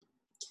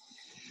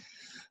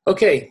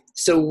Okay,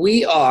 so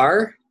we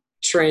are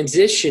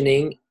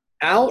transitioning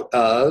out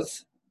of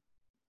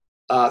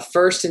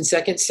First and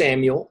Second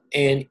Samuel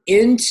and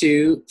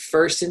into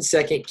First and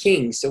Second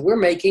Kings. So we're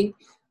making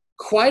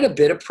quite a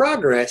bit of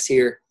progress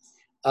here,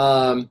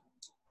 um,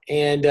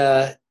 and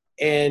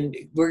and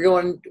we're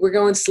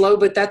going slow,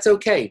 but that's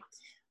okay.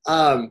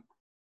 Um,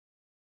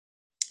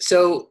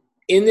 so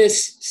in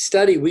this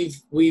study,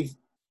 we've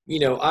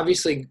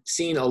obviously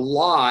seen a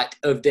lot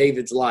of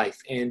David's life,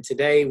 and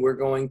today we're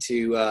going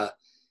to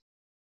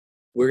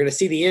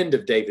see the end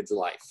of David's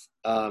life.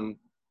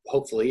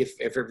 Hopefully,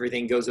 if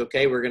everything goes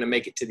okay, we're going to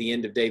make it to the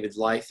end of David's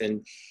life,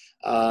 and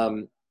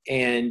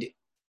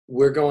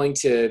we're going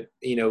to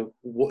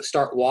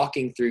start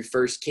walking through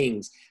First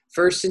Kings.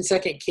 First and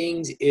Second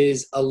Kings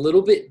is a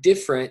little bit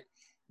different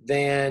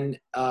than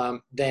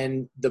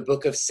the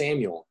book of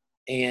Samuel,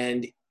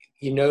 and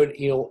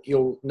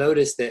you'll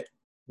notice that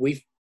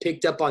we've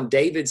picked up on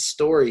David's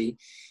story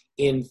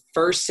in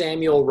First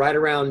Samuel right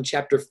around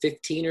chapter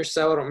 15 or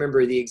so. I don't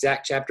remember the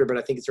exact chapter, but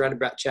I think it's right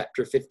about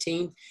chapter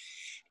 15.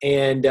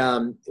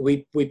 And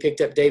we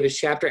picked up David's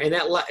chapter and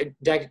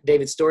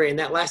David's story, and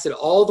that lasted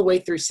all the way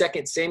through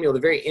Second Samuel, the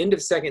very end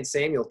of Second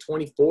Samuel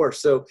 24.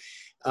 So,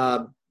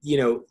 a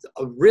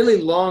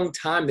really long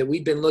time that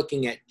we've been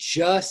looking at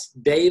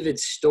just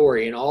David's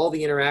story and all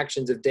the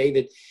interactions of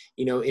David,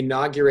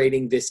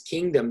 inaugurating this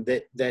kingdom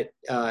that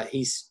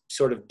he's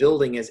sort of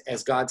building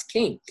as God's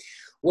king.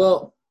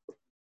 Well,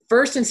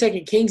 First and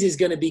Second Kings is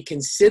going to be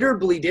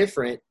considerably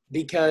different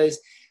because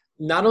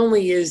not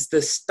only is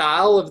the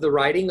style of the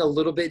writing a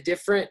little bit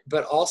different,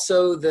 but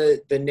also the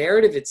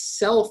narrative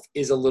itself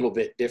is a little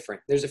bit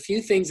different. There's a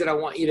few things that I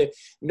want you to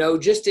know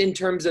just in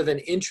terms of an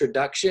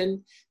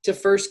introduction to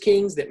First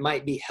Kings that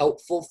might be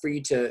helpful for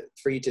you to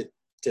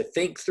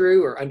think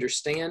through or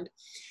understand.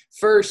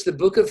 First, the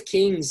book of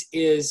Kings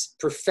is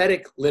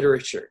prophetic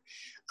literature.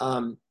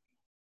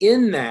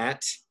 In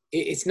that,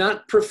 it's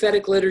not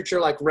prophetic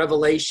literature like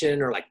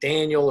Revelation or like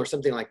Daniel or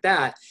something like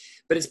that,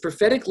 but it's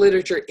prophetic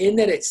literature in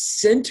that it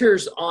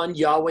centers on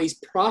Yahweh's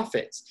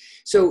prophets.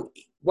 So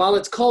while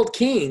it's called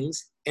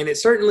Kings, and it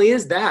certainly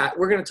is that,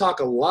 we're going to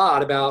talk a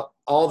lot about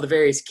all the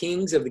various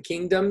kings of the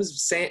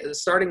kingdoms,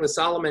 starting with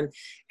Solomon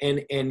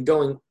and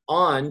going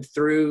on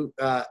through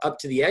up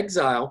to the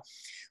exile.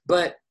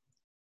 But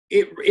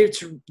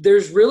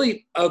there's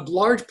really a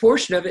large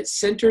portion of it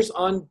centers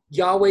on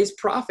Yahweh's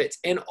prophets,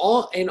 and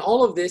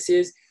all of this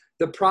is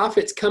the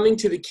prophets coming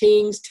to the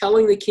kings,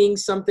 telling the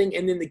kings something,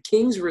 and then the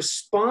king's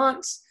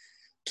response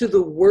to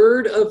the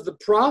word of the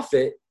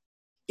prophet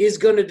is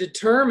going to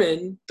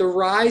determine the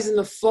rise and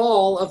the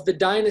fall of the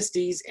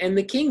dynasties and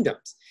the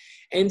kingdoms.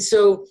 And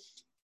so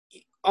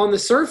on the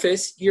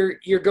surface,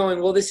 you're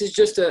going, well, this is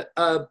just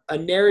a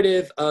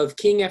narrative of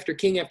king after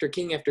king after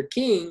king after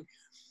king,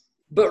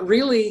 but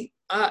really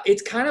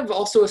it's kind of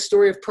also a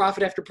story of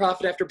prophet after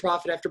prophet after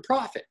prophet after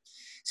prophet.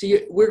 So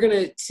we're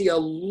going to see a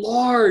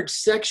large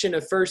section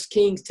of First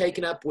Kings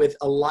taken up with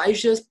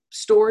Elijah's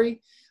story,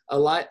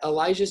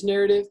 Elijah's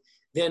narrative.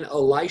 Then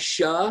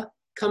Elisha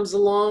comes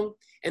along.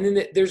 And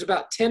then there's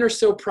about 10 or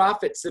so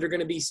prophets that are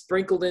going to be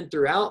sprinkled in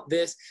throughout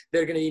this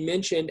that are going to be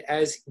mentioned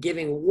as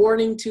giving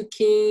warning to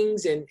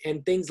kings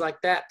and things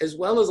like that, as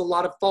well as a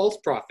lot of false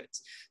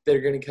prophets that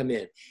are going to come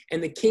in.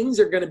 And the kings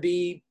are going to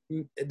be,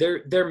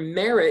 their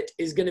merit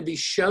is going to be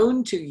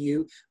shown to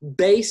you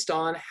based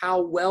on how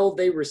well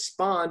they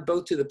respond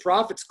both to the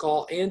prophet's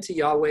call and to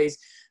Yahweh's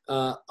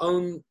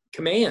own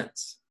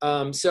commands.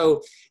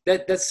 So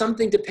that's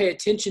something to pay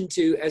attention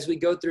to as we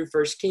go through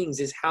First Kings,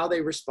 is how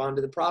they respond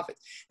to the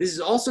prophets. This is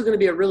also going to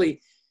be a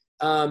really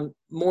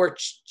more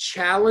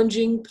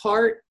challenging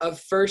part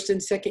of First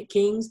and Second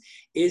Kings,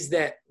 is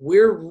that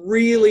we're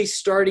really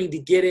starting to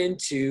get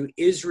into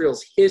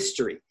Israel's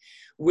history,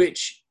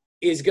 which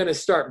is going to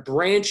start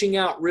branching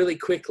out really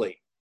quickly,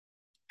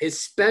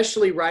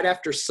 especially right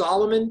after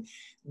Solomon.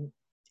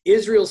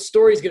 Israel's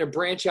story is going to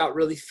branch out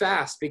really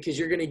fast because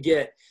you're going to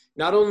get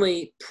not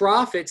only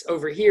prophets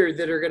over here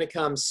that are going to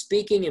come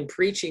speaking and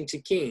preaching to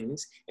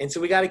kings, and so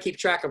we got to keep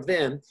track of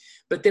them,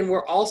 but then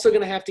we're also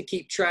going to have to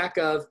keep track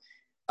of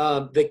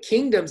the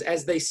kingdoms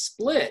as they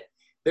split.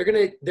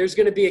 There's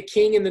going to be a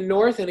king in the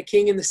north and a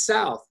king in the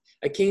south.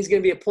 A king's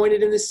going to be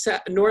appointed in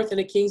the north and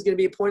a king's going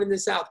to be appointed in the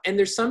south. And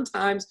there's some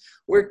times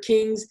where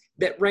kings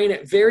that reign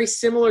at very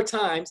similar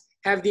times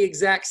have the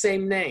exact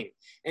same name.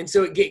 And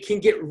so it can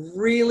get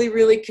really,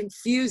 really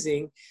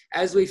confusing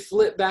as we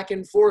flip back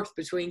and forth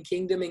between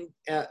kingdom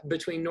and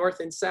between north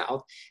and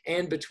south,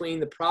 and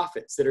between the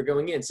prophets that are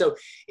going in. So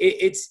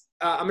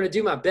I'm going to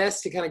do my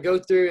best to kind of go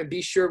through and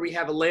be sure we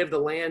have a lay of the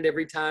land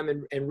every time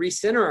and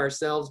recenter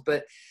ourselves.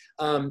 But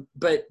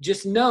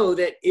just know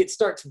that it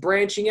starts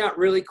branching out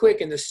really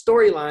quick and the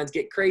storylines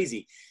get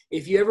crazy.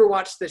 If you ever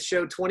watched the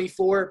show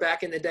 24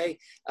 back in the day,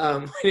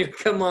 when it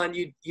come on,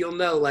 you'll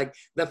know, like,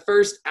 the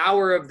first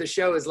hour of the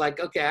show is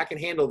like, okay, I can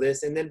handle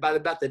this. And then by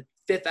about the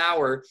fifth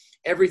hour,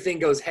 everything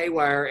goes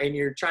haywire and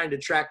you're trying to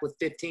track with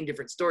 15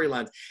 different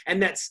storylines.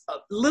 And that's a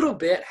little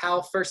bit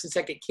how First and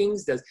Second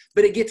Kings does,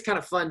 but it gets kind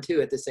of fun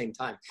too at the same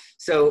time.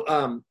 So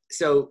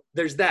so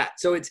there's that.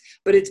 So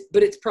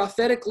it's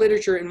prophetic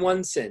literature in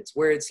one sense,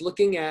 where it's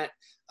looking at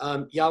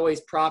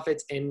Yahweh's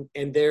prophets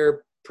and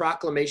their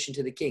proclamation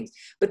to the kings.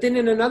 But then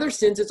in another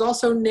sense, it's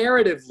also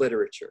narrative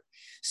literature.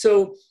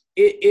 So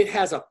it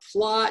has a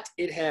plot,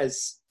 it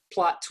has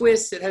plot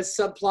twists, it has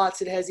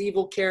subplots, it has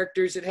evil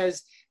characters, it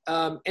has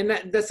and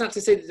that's not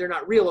to say that they're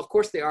not real. Of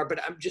course they are, but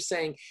I'm just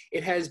saying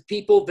it has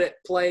people that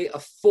play a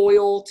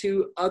foil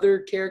to other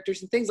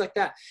characters and things like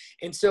that.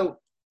 And so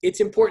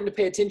it's important to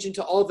pay attention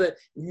to all the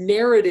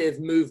narrative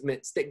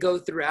movements that go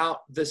throughout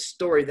the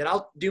story that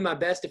I'll do my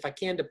best if I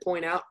can to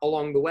point out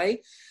along the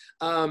way.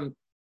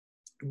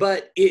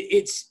 But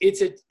it's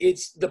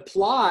the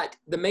plot,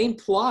 the main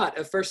plot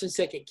of First and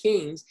Second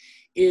Kings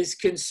is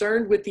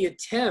concerned with the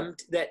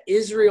attempt that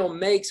Israel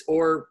makes,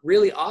 or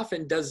really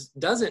often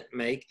doesn't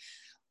make,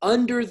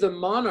 under the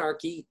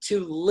monarchy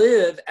to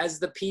live as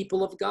the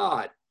people of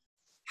God.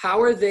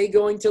 How are they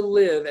going to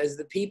live as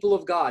the people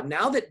of God?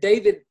 Now that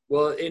David,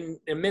 well, in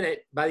a minute,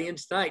 by the end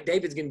of tonight,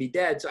 David's going to be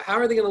dead. So how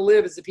are they going to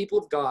live as the people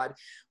of God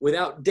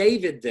without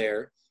David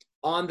there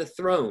on the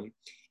throne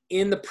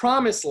in the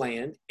promised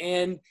land?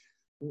 And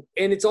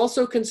it's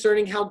also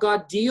concerning how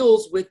God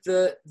deals with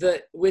the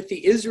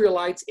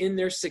Israelites in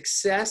their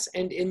success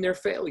and in their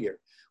failure.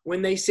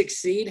 When they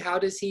succeed, how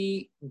does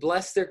he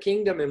bless their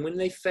kingdom? And when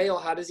they fail,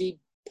 how does he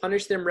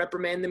punish them,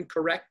 reprimand them,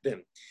 correct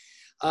them?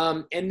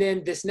 And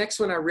then this next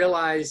one, I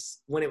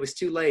realized when it was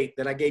too late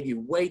that I gave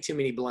you way too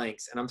many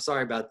blanks, and I'm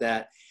sorry about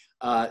that.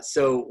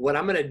 So what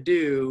I'm going to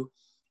do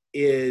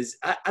is,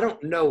 I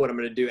don't know what I'm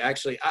going to do,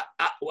 actually.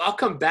 I'll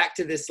come back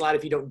to this slide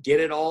if you don't get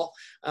it all,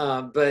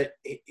 but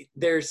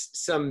there's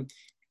some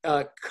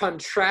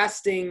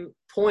contrasting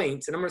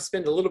points, and I'm going to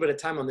spend a little bit of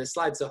time on this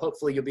slide, so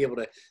hopefully you'll be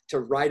able to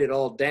write it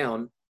all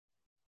down.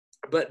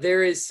 But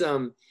there is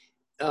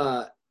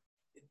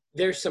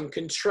there's some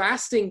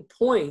contrasting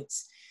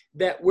points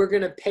that we're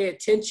going to pay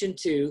attention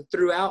to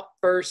throughout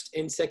First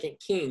and Second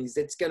Kings.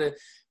 That's going to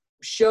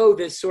show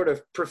this sort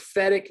of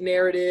prophetic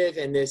narrative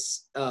and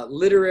this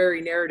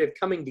literary narrative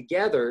coming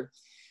together.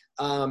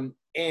 And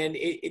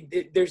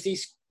there's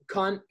these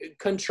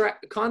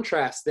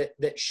contrasts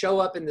that show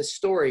up in the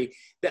story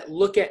that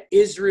look at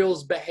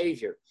Israel's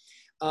behavior.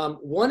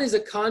 One is a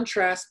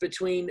contrast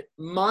between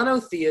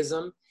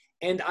monotheism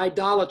and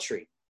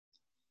idolatry,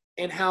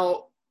 and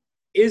how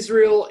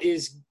Israel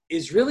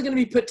is really going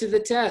to be put to the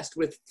test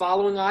with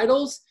following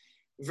idols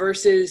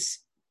versus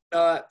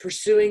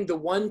pursuing the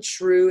one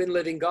true and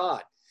living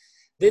God.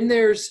 Then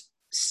there's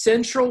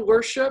central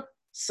worship.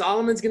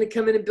 Solomon's going to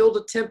come in and build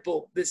a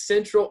temple that's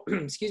central,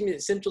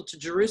 that's central to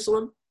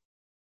Jerusalem.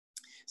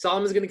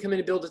 Solomon's going to come in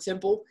and build a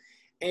temple.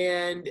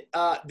 And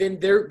then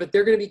they're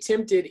going to be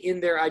tempted in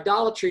their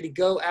idolatry to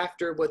go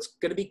after what's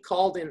going to be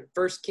called in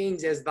First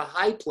Kings as the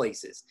high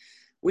places.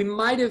 We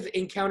might have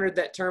encountered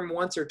that term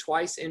once or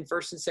twice in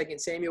First and Second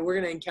Samuel. We're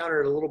going to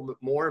encounter it a little bit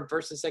more in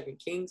First and Second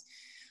Kings.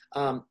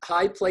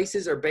 High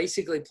places are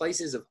basically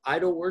places of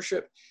idol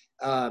worship.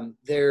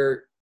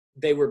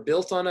 They were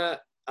built on a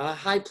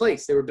high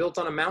place. They were built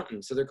on a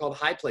mountain, so they're called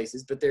high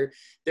places. But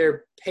they're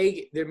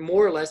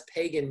more or less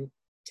pagan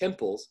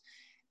temples.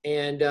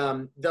 And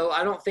though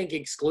I don't think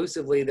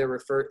exclusively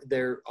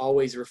they're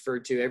always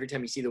referred to. Every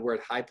time you see the word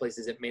high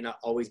places, it may not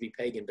always be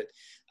pagan,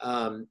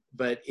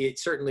 but it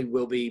certainly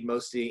will be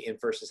mostly in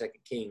First and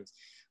Second Kings.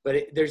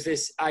 But there's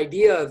this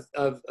idea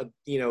of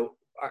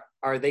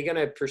are they going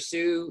to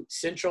pursue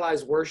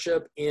centralized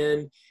worship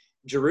in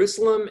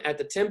Jerusalem at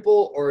the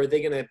temple, or are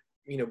they going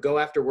to go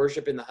after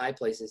worship in the high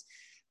places?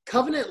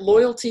 Covenant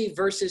loyalty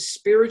versus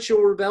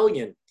spiritual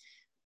rebellion.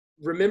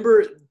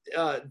 Remember,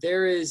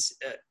 there is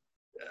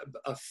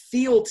a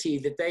fealty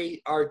that they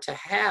are to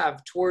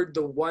have toward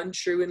the one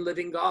true and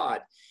living God.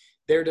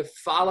 They're to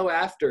follow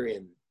after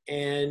him.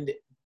 And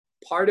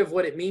part of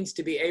what it means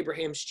to be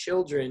Abraham's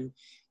children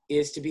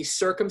is to be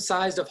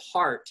circumcised of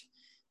heart,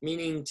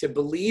 meaning to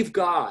believe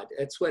God.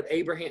 That's what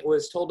Abraham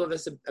was told of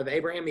us of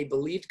Abraham. He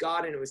believed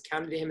God and it was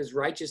counted to him as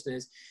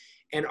righteousness.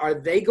 And are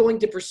they going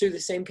to pursue the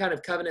same kind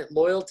of covenant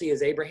loyalty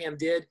as Abraham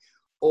did?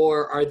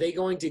 Or are they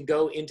going to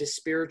go into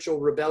spiritual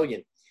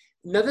rebellion?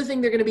 Another thing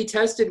they're going to be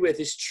tested with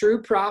is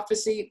true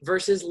prophecy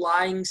versus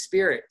lying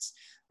spirits.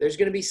 There's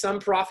going to be some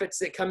prophets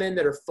that come in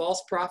that are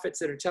false prophets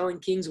that are telling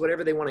kings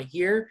whatever they want to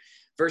hear,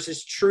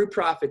 versus true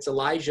prophets,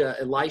 Elijah,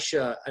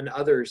 Elisha, and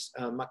others,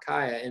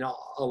 Micaiah, and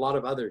a lot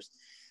of others.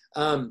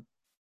 The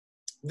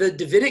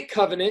Davidic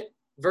covenant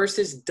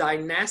versus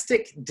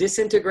dynastic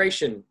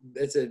disintegration.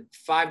 That's a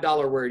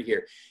 $5 word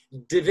here.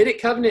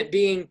 Davidic covenant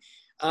being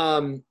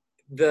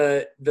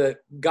the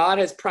God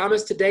has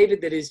promised to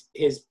David that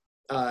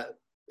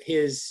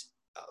his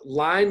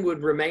line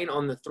would remain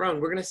on the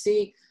throne. We're going to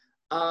see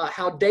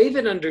how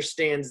David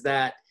understands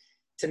that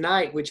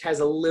tonight, which has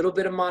a little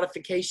bit of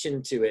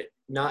modification to it,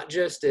 not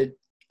just an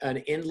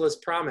endless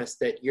promise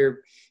that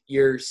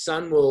your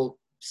son will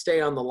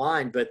stay on the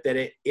line, but that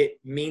it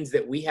means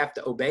that we have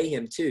to obey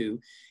him too.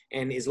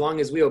 And as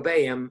long as we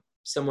obey him,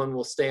 someone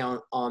will stay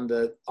on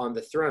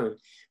the throne.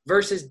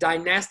 Versus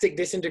dynastic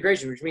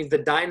disintegration, which means the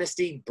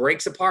dynasty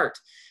breaks apart.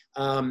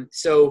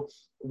 So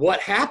what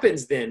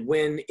happens then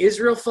when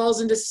Israel falls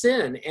into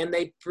sin and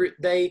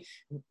they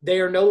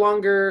are no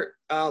longer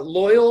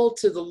loyal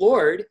to the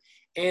Lord,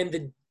 and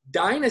the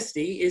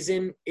dynasty is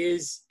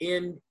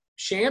in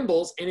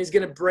shambles and is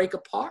going to break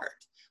apart?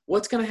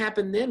 What's going to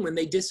happen then when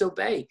they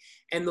disobey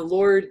and the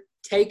Lord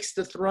takes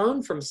the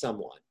throne from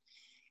someone?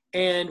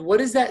 And what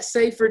does that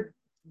say for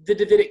the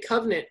Davidic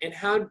covenant, and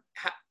how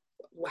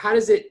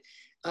does it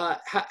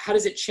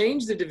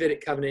change the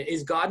Davidic covenant?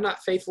 Is God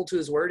not faithful to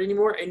his word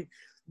anymore? And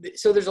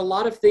so there's a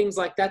lot of things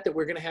like that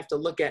we're going to have to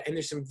look at. And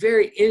there's some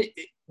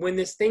when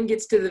this thing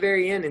gets to the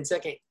very end in 2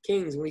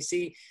 Kings, when we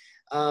see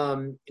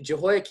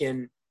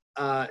Jehoiakim,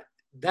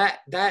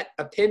 that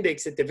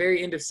appendix at the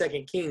very end of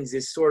 2 Kings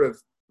is sort of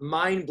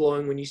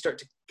mind-blowing when you start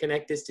to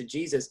connect this to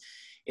Jesus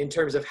in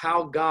terms of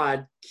how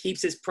God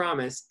keeps his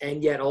promise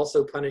and yet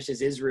also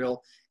punishes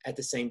Israel at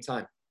the same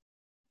time.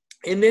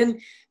 And then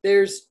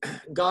there's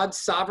God's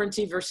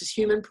sovereignty versus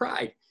human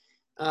pride.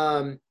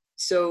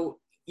 So,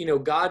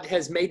 God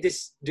has made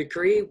this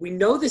decree. We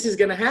know this is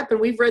going to happen.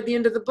 We've read the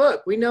end of the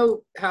book. We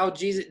know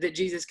that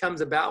Jesus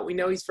comes about. We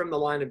know he's from the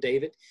line of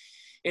David.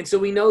 And so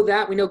we know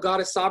that. We know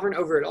God is sovereign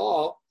over it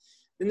all.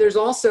 Then there's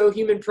also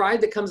human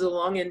pride that comes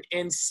along,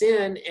 and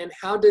sin. And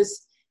how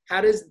does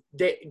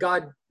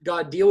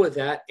God deal with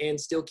that and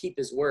still keep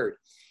his word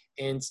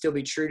and still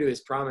be true to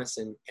his promise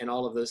and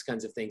all of those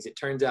kinds of things? It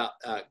turns out,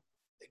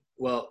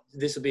 well,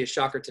 this will be a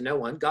shocker to no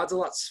one. God's a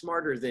lot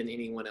smarter than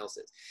anyone else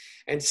is.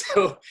 And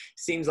so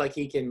seems like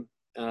he can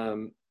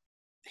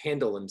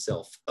handle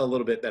himself a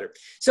little bit better.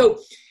 So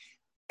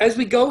as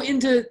we go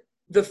into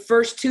the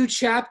first two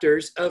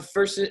chapters of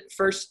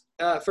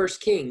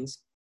First Kings,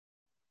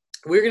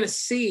 we're going to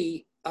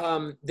see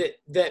that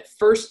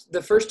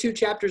the first two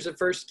chapters of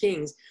First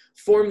Kings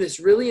form this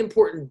really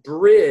important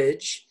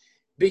bridge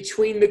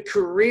between the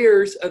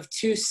careers of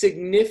two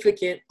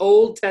significant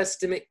Old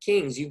Testament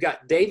kings. You've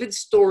got David's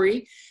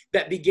story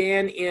that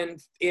began in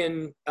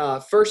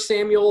 1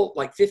 Samuel,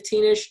 like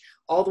 15-ish,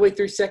 all the way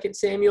through 2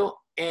 Samuel,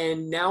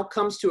 and now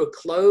comes to a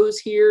close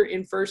here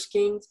in 1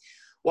 Kings,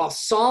 while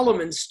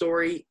Solomon's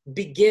story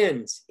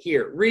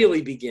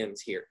really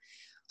begins here.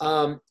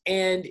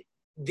 And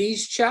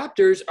these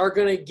chapters are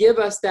going to give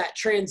us that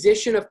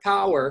transition of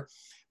power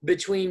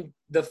between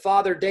the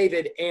father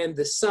David and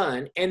the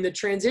son. And the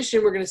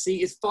transition we're going to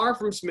see is far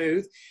from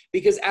smooth,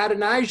 because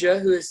Adonijah,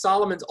 who is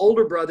Solomon's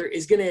older brother,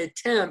 is going to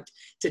attempt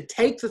to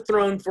take the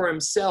throne for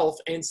himself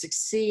and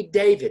succeed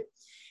David,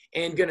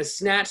 and going to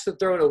snatch the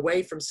throne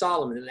away from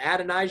Solomon. And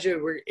Adonijah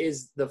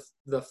is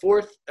the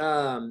fourth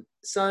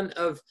son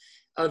of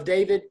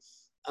David.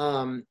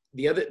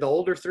 The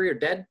older three are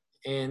dead.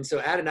 And so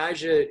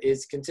Adonijah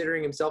is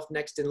considering himself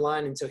next in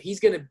line. And so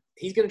he's going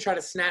to try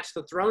to snatch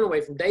the throne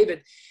away from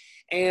David.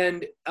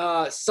 And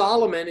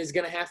Solomon is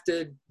going to have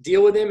to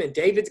deal with him, and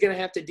David's going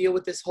to have to deal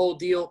with this whole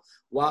deal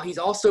while he's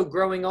also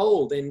growing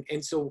old. And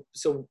so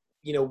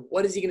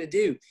what is he going to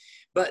do?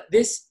 But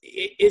this,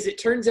 as it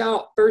turns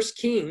out, First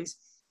Kings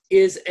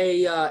is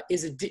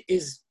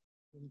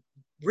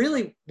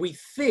really, we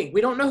think,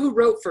 we don't know who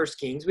wrote First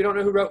Kings. We don't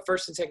know who wrote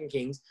First and Second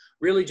Kings.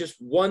 Really, just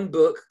one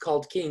book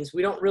called Kings.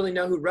 We don't really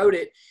know who wrote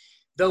it,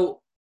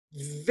 though.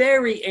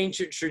 Very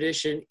ancient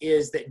tradition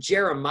is that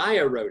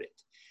Jeremiah wrote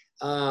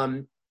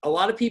it. A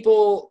lot of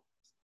people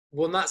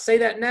will not say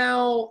that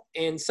now,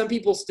 and some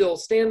people still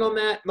stand on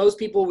that. Most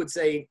people would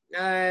say,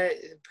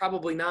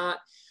 probably not.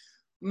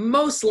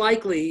 Most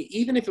likely,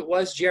 even if it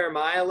was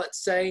Jeremiah,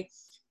 let's say,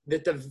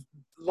 that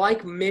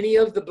like many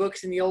of the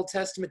books in the Old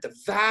Testament, the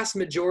vast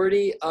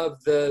majority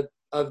of the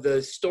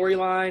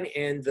storyline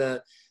and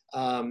the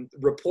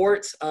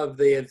reports of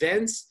the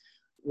events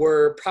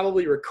were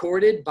probably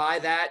recorded by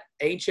that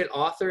ancient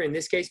author. In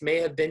this case, may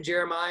have been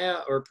Jeremiah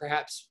or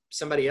perhaps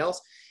somebody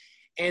else.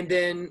 And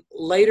then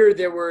later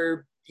there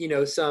were,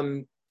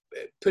 some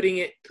putting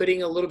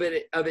a little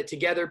bit of it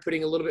together,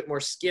 putting a little bit more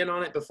skin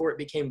on it before it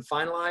became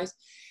finalized.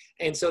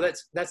 And so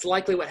that's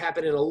likely what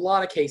happened in a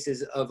lot of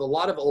cases of a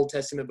lot of Old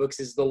Testament books,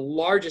 is the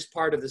largest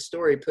part of the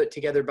story put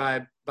together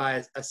by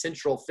a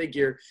central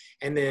figure,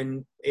 and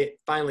then it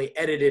finally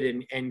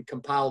edited and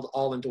compiled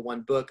all into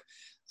one book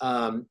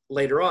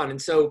later on.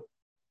 And so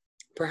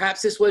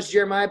perhaps this was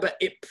Jeremiah, but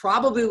it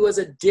probably was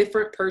a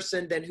different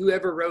person than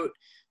whoever wrote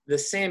the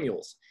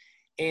Samuels.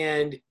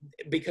 And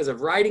because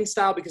of writing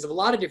style, because of a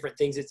lot of different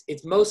things,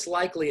 it's most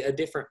likely a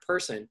different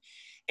person.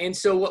 And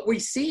so what we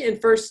see in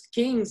First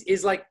Kings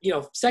is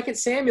 2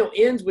 Samuel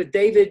ends with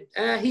David.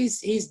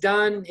 He's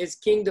done. His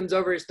kingdom's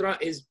over. His throne,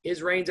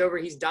 his reign's over.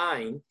 He's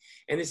dying.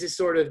 And this is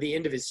sort of the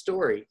end of his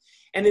story.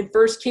 And then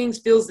First Kings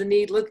feels the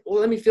need.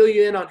 Let me fill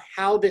you in on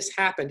how this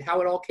happened,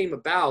 how it all came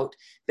about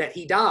that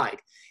he died,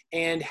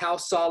 and how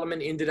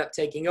Solomon ended up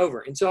taking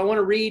over. And so I want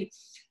to read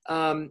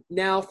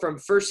now from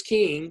First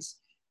Kings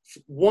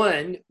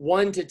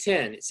 1:1 to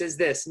 10. It says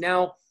this: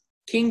 Now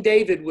King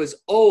David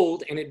was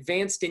old and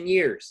advanced in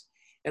years,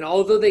 And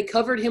although they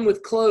covered him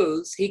with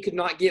clothes, he could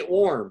not get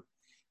warm.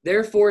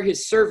 Therefore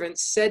his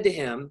servants said to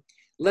him,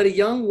 let a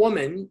young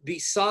woman be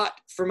sought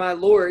for my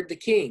lord the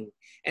king,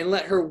 and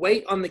let her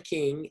wait on the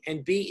king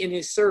and be in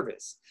his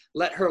service.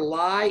 Let her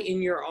lie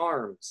in your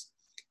arms,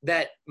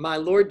 that my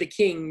lord the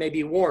king may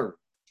be warm.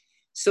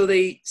 So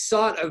they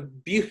sought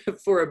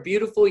for a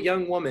beautiful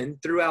young woman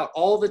throughout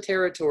all the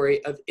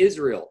territory of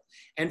Israel,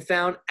 and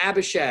found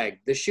Abishag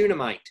the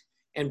Shunammite,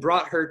 and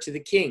brought her to the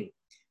king.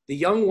 The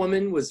young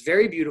woman was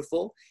very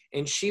beautiful,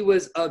 and she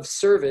was of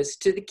service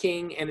to the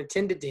king and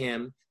attended to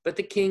him, but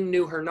the king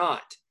knew her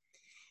not.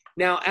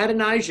 Now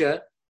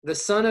Adonijah, the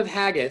son of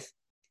Haggith,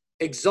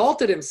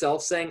 exalted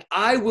himself, saying,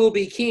 I will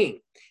be king.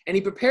 And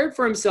he prepared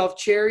for himself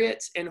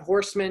chariots and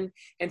horsemen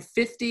and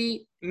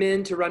 50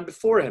 men to run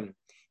before him.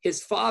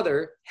 His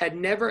father had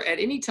never at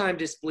any time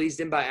displeased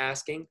him by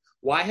asking,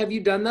 why have you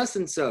done thus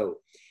and so?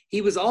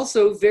 He was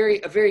also a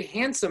very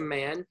handsome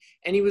man,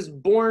 and he was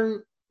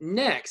born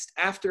next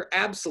after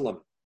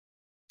Absalom.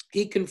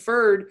 He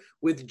conferred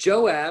with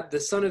Joab, the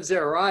son of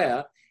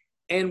Zeruiah,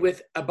 and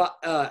with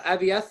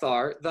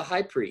Abiathar, the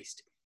high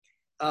priest.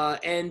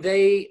 And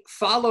they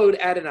followed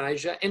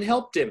Adonijah and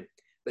helped him.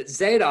 But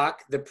Zadok,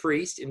 the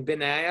priest, and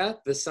Benaiah,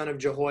 the son of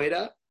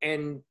Jehoiada,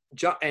 and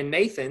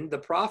Nathan, the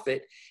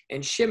prophet,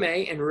 and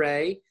Shimei and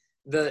Ray,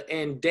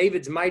 and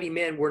David's mighty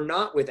men were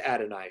not with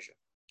Adonijah.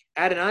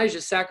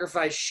 Adonijah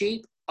sacrificed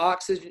sheep,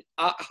 oxen,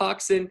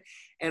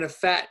 and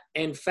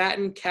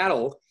fattened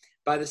cattle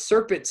by the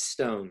serpent's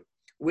stone,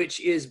 which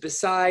is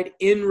beside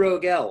En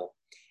Rogel.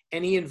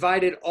 And he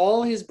invited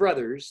all his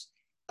brothers,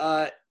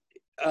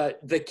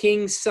 the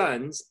king's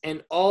sons,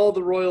 and all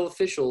the royal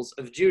officials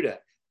of Judah.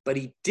 But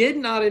he did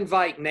not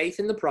invite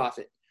Nathan the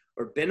prophet,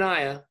 or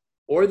Benaiah,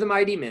 or the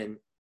mighty men,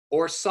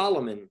 or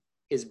Solomon,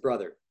 his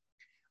brother.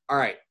 All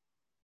right.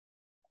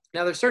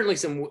 Now, there's certainly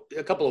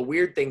a couple of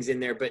weird things in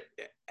there, but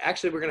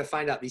actually we're going to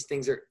find out these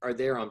things are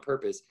there on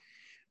purpose.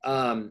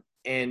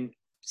 And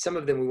some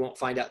of them we won't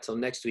find out till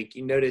next week.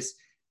 You notice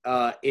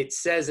it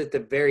says at the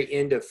very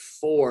end of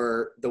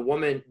 4,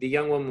 the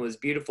young woman was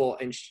beautiful,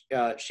 and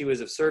she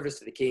was of service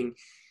to the king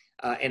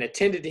and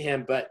attended to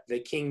him, but the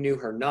king knew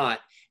her not.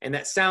 And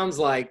that sounds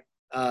like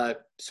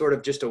sort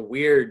of just a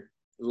weird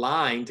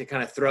line to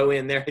kind of throw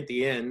in there at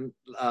the end,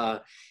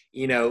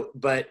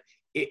 but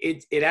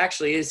it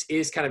actually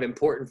is kind of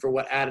important for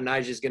what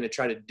Adonijah is going to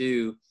try to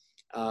do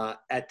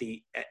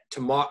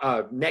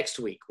tomorrow, next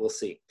week. We'll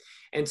see.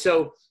 And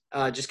so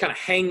just kind of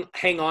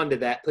hang on to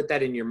that, put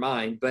that in your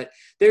mind. But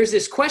there's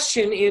this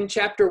question in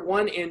chapter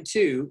 1 and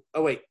 2.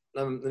 Oh, wait,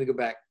 let me go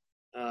back.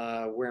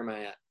 Where am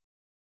I at?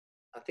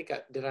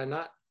 Did I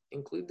not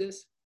include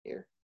this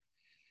here?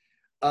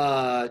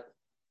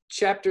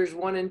 Chapters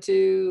 1 and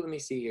 2, let me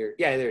see here.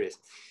 Yeah, there it is.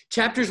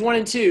 Chapters 1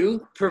 and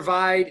 2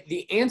 provide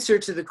the answer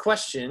to the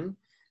question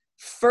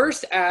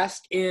first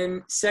asked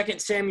in 2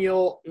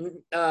 Samuel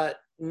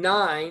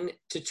 9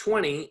 to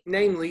 20,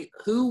 namely,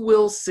 who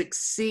will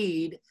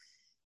succeed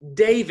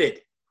David?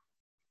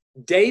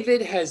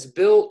 David has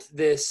built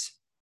this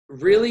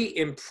really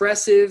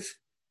impressive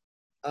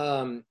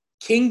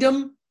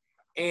kingdom,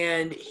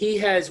 and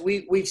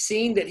we've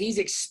seen that he's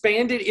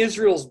expanded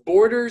Israel's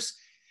borders.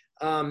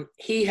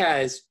 He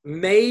has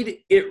made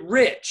it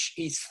rich.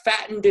 He's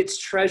fattened its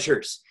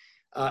treasures.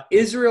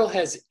 Israel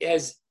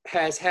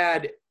has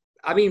had,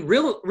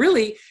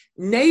 really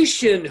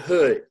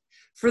nationhood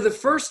for the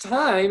first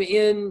time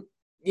in,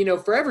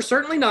 forever.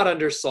 Certainly not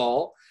under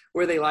Saul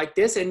were they like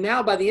this. And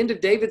now by the end of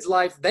David's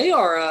life, they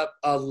are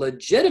a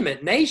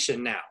legitimate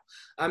nation now.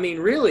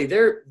 Really,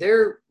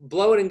 they're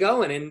blowing and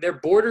going, and their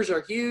borders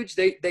are huge.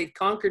 They've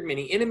conquered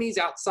many enemies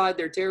outside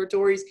their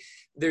territories.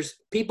 There's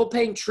people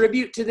paying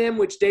tribute to them,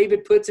 which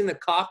David puts in the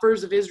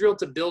coffers of Israel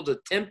to build a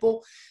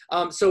temple.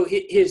 So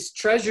his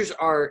treasures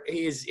are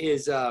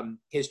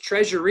his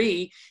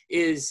treasury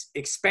is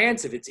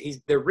expansive.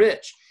 They're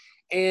rich.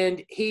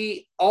 And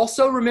he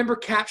also, remember,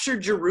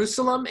 captured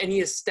Jerusalem, and he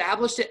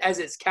established it as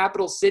its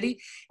capital city.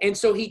 And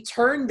so he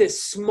turned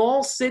this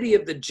small city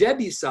of the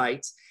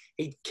Jebusites,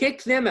 he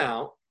kicked them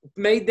out,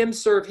 made them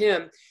serve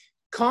him,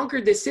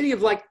 conquered the city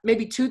of like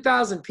maybe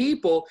 2,000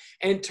 people,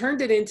 and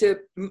turned it into,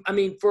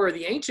 for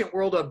the ancient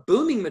world, a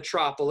booming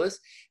metropolis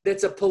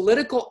that's a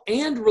political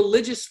and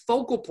religious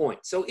focal point.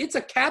 So it's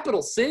a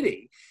capital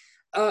city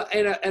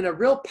and a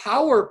real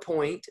power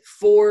point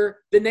for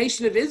the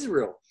nation of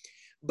Israel.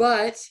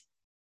 But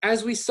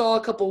as we saw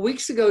a couple of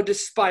weeks ago,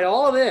 despite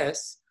all of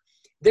this,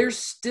 there's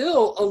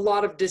still a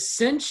lot of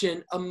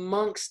dissension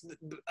amongst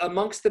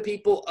the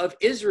people of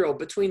Israel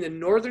between the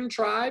northern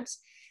tribes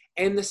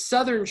and the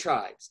southern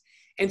tribes.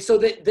 And so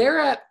that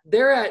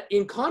they're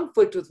in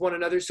conflict with one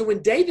another. So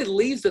when David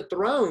leaves the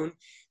throne,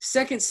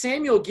 2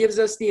 Samuel gives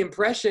us the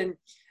impression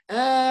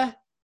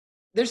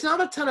there's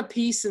not a ton of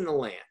peace in the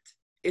land.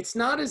 It's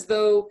not as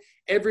though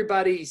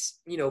everybody's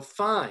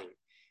fine.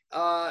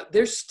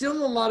 There's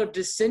still a lot of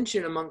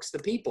dissension amongst the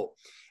people.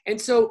 And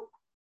so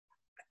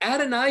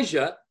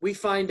Adonijah, we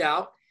find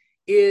out,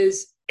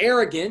 is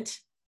arrogant,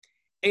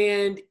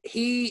 and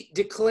he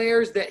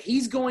declares that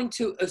he's going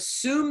to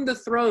assume the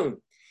throne.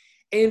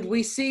 And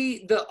we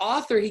see the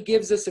author, he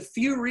gives us a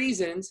few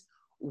reasons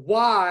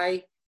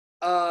why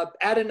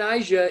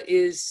Adonijah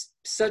is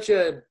such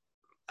a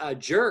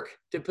jerk,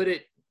 to put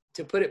it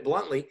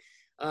bluntly,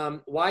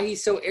 why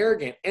he's so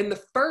arrogant. And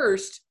the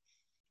first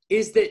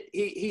is that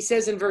he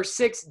says in verse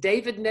 6,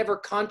 David never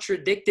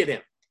contradicted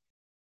him.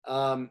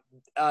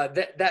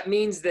 That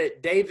means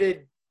that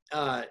David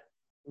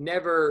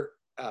never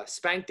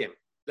spanked him.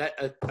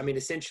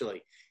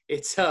 Essentially,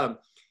 it's the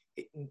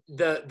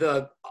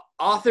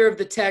author of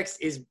the text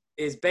is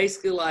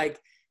basically like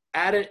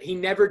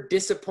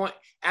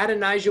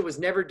Adonijah was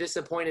never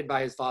disappointed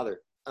by his father.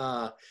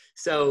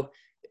 So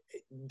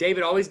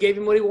David always gave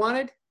him what he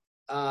wanted,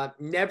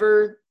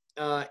 never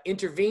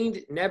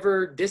intervened,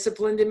 never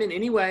disciplined him in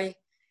any way.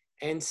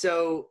 And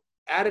so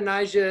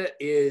Adonijah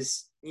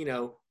is,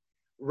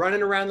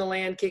 running around the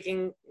land,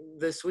 kicking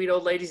the sweet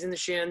old ladies in the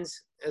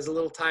shins as a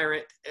little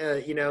tyrant,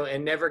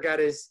 and never got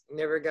a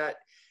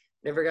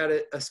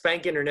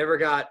spanking or never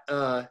got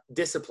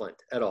disciplined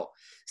at all.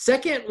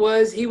 Second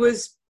was he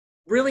was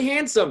really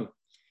handsome.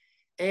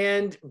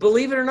 And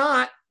believe it or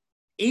not,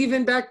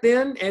 even back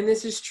then, and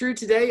this is true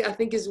today, I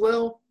think as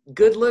well,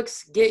 good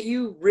looks get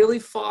you really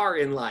far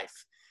in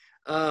life.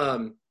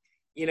 And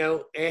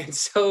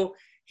so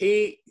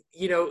he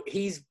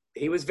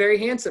was very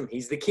handsome.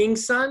 He's the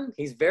king's son.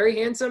 He's very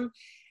handsome.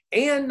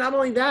 And not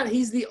only that,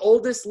 he's the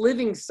oldest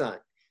living son.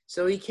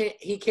 So he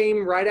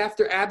came right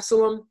after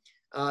Absalom.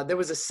 There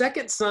was a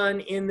second son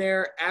in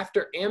there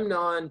after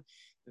Amnon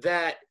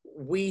that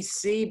we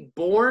see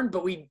born,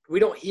 but we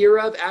don't hear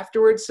of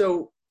afterwards.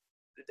 So,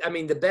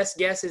 the best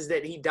guess is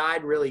that he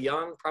died really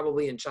young,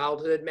 probably in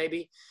childhood,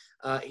 maybe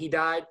he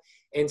died.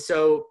 And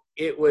so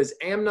it was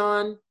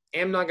Amnon.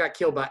 Amnon got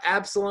killed by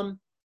Absalom.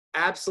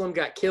 Absalom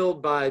got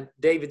killed by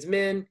David's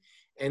men,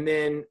 and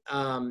then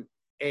or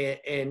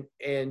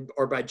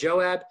by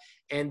Joab,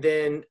 and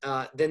then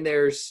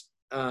there's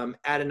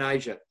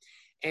Adonijah.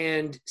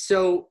 And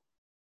so,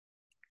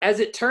 as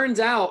it turns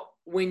out,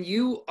 when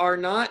you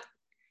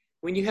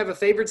have a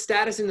favored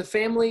status in the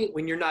family,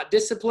 when you're not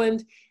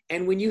disciplined,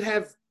 and when you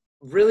have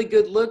really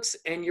good looks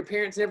and your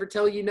parents never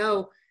tell you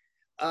no,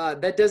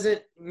 that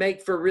doesn't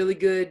make for really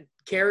good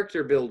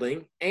character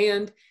building.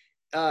 And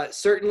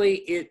certainly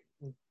it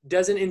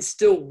doesn't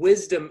instill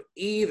wisdom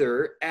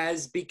either,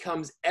 as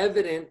becomes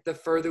evident the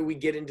further we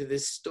get into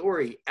this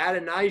story.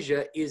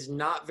 Adonijah is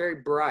not very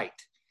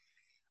bright.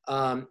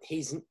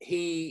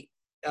 He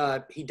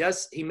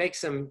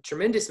makes some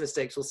tremendous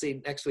mistakes. We'll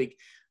see next week,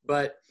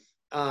 but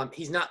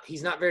he's not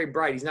very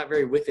bright. He's not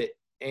very with it.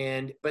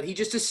 But he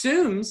just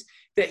assumes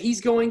that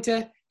he's going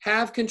to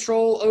have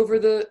control over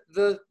the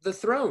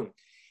throne.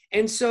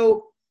 And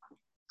so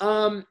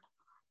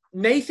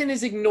Nathan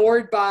is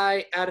ignored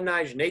by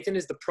Adonijah. Nathan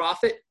is the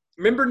prophet.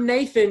 Remember,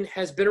 Nathan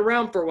has been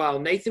around for a while.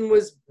 Nathan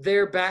was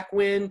there back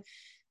when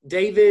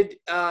David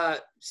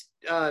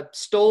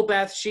stole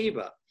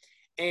Bathsheba.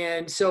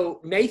 And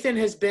so Nathan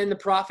has been the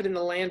prophet in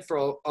the land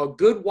for a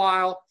good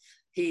while.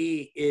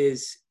 He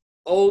is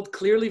old,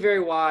 clearly very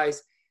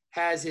wise,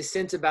 has his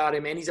sense about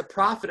him, and he's a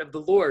prophet of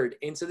the Lord.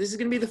 And so this is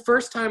going to be the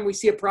first time we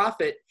see a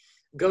prophet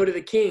go to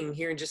the king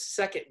here in just a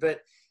second.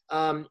 But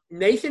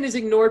Nathan is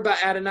ignored by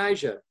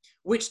Adonijah,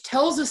 which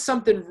tells us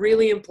something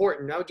really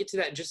important. I'll get to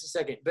that in just a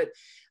second. But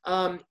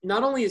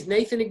not only is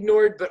Nathan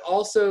ignored, but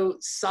also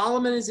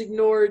Solomon is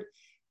ignored.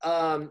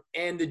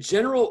 And the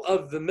general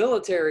of the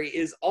military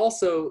is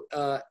also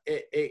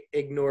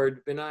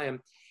ignored, Benaiah.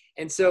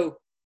 And so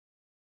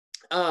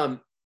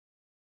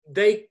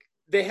they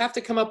have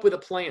to come up with a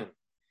plan.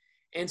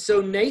 And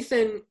so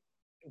Nathan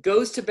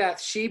goes to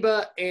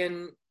Bathsheba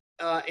and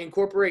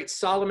incorporates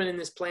Solomon in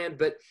this plan,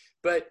 but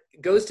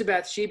goes to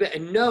Bathsheba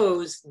and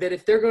knows that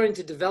if they're going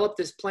to develop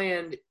this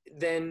plan,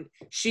 then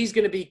she's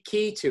going to be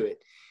key to it.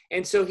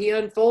 And so he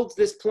unfolds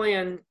this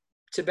plan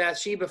to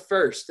Bathsheba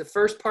first. The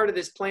first part of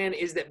this plan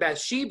is that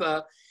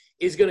Bathsheba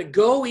is going to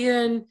go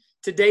in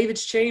to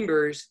David's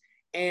chambers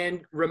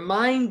and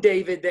remind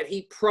David that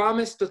he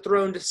promised the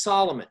throne to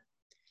Solomon.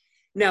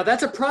 Now,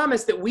 that's a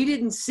promise that we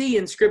didn't see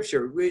in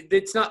Scripture.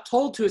 It's not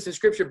told to us in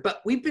Scripture,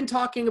 but we've been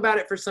talking about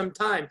it for some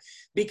time,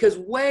 because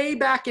way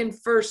back in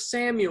 1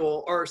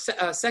 Samuel or 2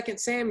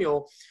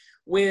 Samuel,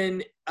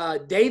 when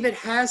David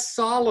has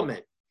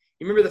Solomon,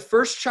 you remember the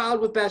first child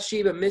with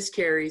Bathsheba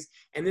miscarries,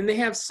 and then they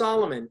have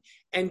Solomon,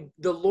 and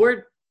the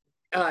Lord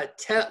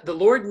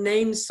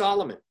names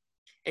Solomon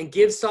and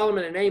gives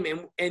Solomon a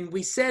name. And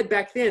we said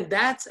back then,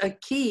 that's a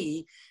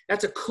key,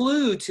 that's a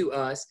clue to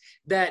us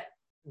that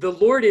the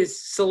Lord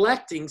is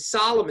selecting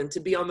Solomon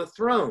to be on the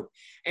throne.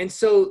 And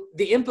so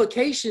the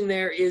implication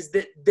there is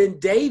that then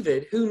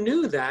David, who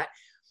knew that,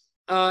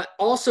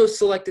 also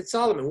selected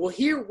Solomon. Well,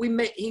 here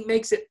he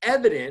makes it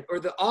evident,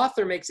 or the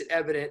author makes it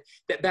evident,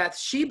 that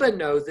Bathsheba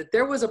knows that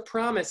there was a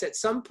promise at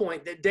some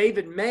point that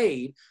David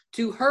made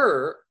to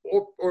her,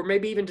 or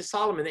maybe even to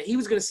Solomon, that he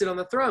was going to sit on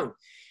the throne.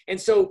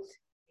 And so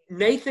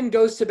Nathan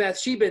goes to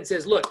Bathsheba and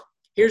says, look,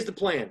 here's the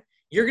plan.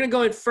 You're going to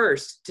go in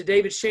first to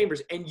David's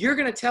chambers, and you're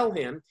going to tell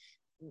him,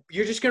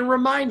 you're just going to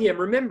remind him,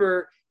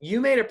 remember,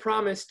 you made a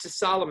promise to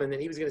Solomon that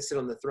he was going to sit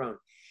on the throne.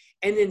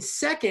 And then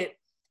second,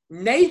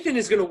 Nathan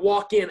is going to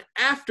walk in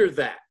after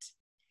that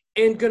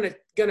and going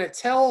to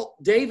tell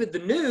David the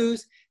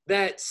news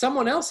that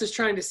someone else is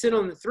trying to sit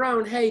on the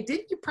throne. Hey,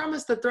 didn't you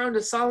promise the throne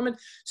to Solomon?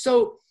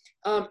 So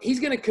he's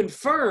going to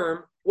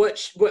confirm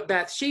what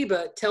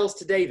Bathsheba tells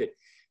to David.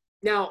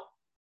 Now,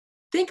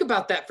 think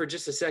about that for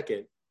just a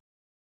second.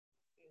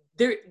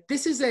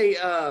 This is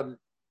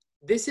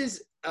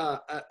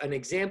an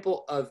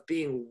example of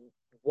being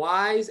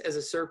wise as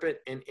a serpent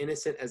and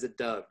innocent as a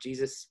dove.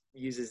 Jesus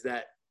uses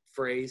that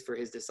phrase for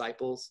his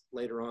disciples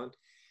later on.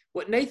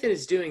 What Nathan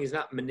is doing is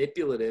not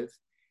manipulative,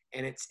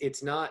 and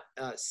it's not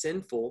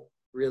sinful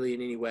really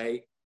in any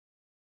way,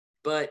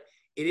 but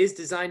it is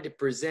designed to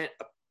present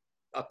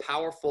a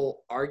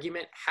powerful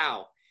argument.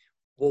 How?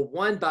 Well,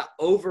 one, by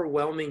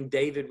overwhelming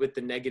David with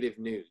the negative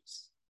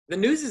news. The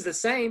news is the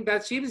same.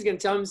 Bathsheba's going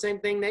to tell him the same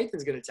thing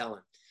Nathan's going to tell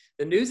him.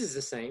 The news is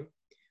the same,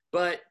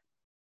 but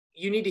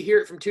you need to hear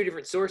it from two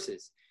different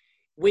sources.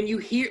 When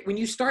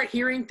you start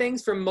hearing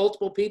things from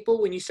multiple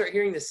people, when you start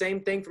hearing the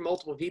same thing from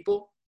multiple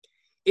people,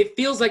 it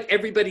feels like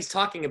everybody's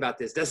talking about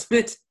this,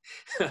 doesn't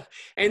it?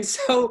 And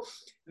so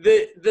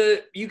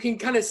you can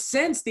kind of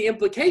sense the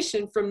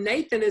implication from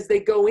Nathan as they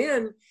go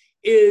in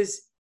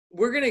is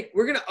we're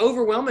gonna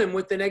overwhelm him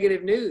with the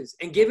negative news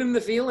and give him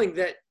the feeling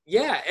that,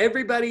 yeah,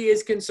 everybody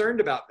is concerned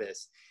about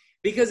this,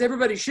 because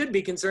everybody should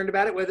be concerned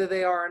about it whether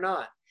they are or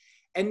not.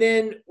 And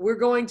then we're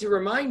going to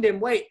remind him,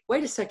 wait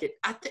a second.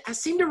 I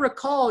seem to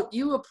recall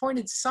you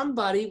appointed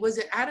somebody. Was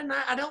it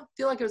Adonijah? I don't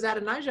feel like it was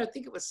Adonijah. I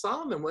think it was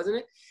Solomon, wasn't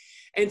it?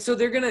 And so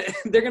they're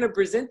gonna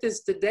present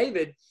this to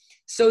David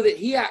so that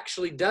he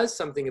actually does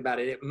something about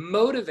it. It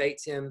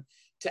motivates him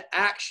to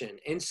action.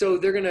 And so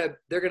they're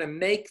gonna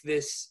make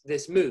this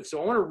move.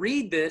 So I want to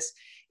read this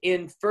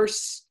in 1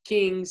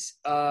 Kings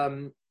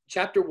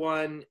chapter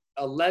 1,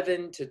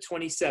 11 to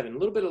 27, a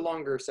little bit of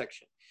longer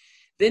section.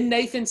 Then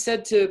Nathan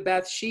said to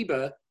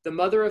Bathsheba, the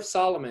mother of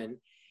Solomon,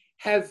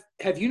 have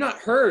you not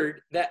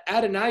heard that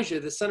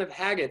Adonijah, the son of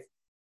Haggith,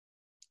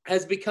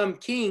 has become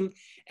king,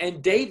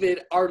 and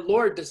David, our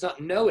Lord, does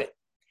not know it?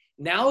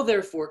 Now,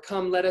 therefore,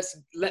 come,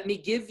 let me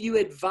give you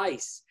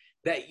advice,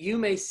 that you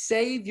may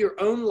save your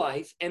own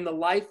life and the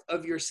life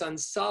of your son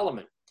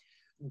Solomon.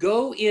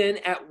 Go in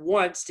at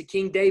once to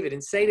King David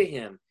and say to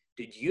him,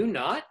 did you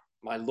not,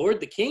 my lord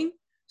the king,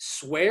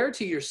 swear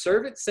to your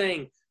servant,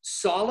 saying,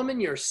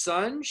 Solomon your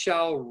son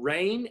shall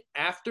reign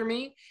after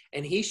me,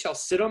 and he shall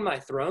sit on my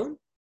throne?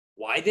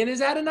 Why then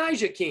is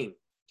Adonijah king?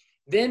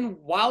 Then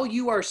while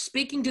you are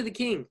speaking to the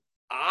king,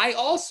 I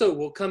also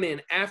will come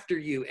in after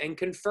you and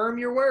confirm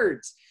your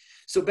words.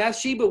 So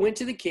Bathsheba went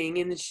to the king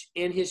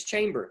in his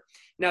chamber.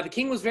 Now the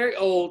king was very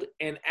old,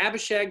 and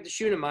Abishag the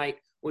Shunammite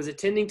was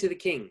attending to the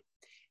king.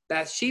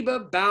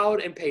 Bathsheba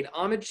bowed and paid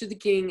homage to the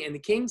king, and the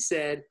king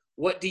said,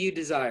 what do you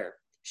desire?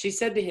 She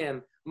said to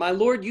him, my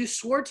lord, you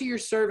swore to your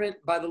servant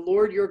by the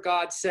Lord your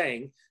God,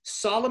 saying,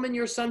 Solomon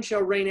your son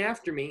shall reign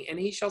after me, and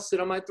he shall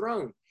sit on my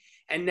throne.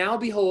 And now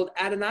behold,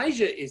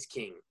 Adonijah is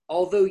king,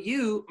 although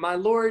you, my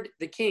lord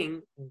the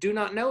king, do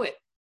not know it.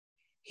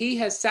 He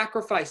has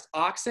sacrificed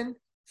oxen,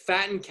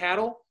 fattened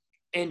cattle,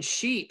 and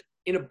sheep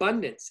in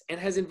abundance, and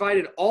has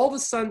invited all the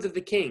sons of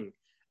the king,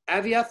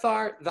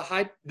 Abiathar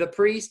the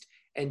priest,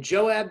 and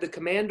Joab the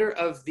commander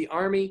of the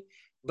army.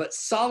 But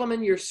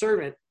Solomon your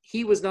servant,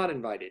 he has not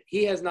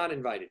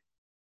invited.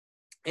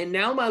 And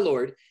now, my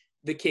lord,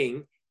 the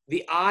king,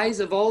 the eyes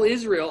of all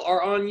Israel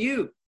are on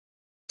you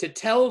to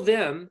tell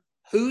them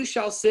who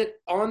shall sit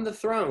on the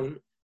throne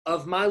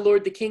of my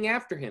lord the king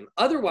after him.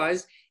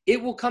 Otherwise,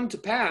 it will come to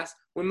pass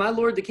when my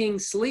lord the king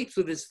sleeps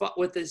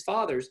with his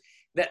fathers,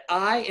 that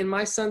I and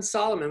my son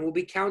Solomon will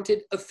be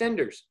counted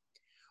offenders.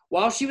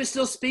 While she was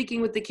still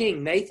speaking with the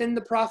king, Nathan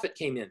the prophet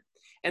came in,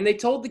 and they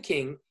told the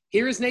king,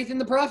 here is Nathan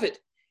the prophet.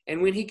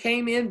 And when he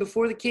came in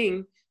before the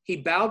king, he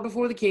bowed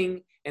before the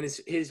king and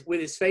with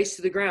his face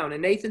to the ground.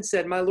 And Nathan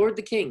said, my lord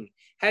the king,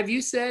 have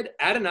you said,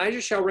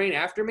 Adonijah shall reign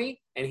after me,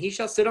 and he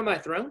shall sit on my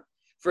throne?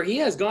 For he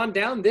has gone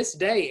down this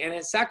day and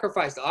has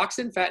sacrificed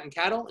oxen, fattened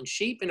cattle, and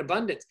sheep in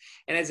abundance,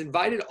 and has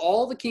invited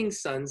all the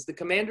king's sons, the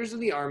commanders of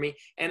the army,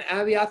 and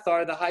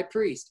Abiathar the high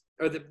priest,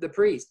 or the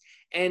priest.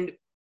 And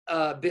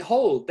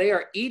behold, they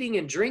are eating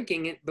and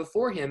drinking it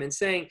before him, and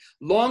saying,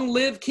 long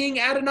live King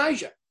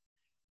Adonijah.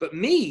 But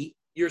me,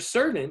 your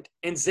servant,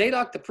 and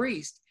Zadok the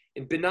priest,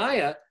 and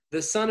Benaiah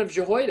the son of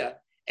Jehoiada,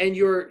 and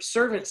your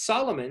servant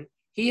Solomon,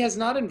 he has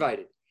not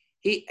invited.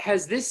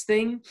 Has this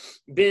thing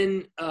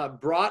been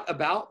brought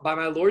about by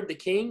my lord the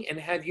king? And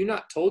have you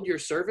not told your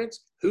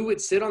servants who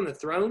would sit on the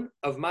throne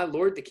of my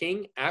lord the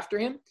king after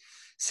him?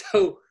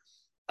 So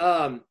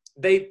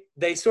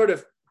they sort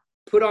of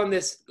put on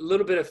this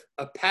little bit of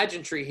a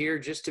pageantry here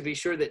just to be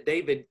sure that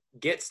David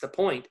gets the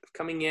point of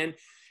coming in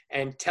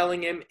and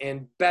telling him.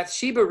 And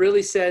Bathsheba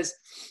really says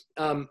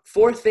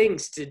four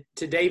things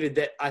to David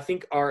that I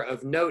think are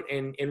of note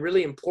and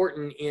really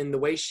important in the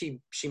way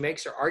she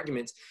makes her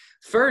arguments.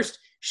 First,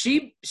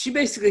 she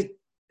basically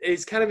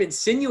is kind of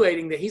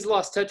insinuating that he's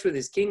lost touch with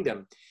his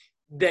kingdom,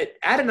 that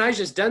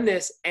Adonijah's done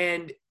this,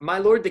 and my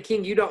lord the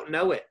king, you don't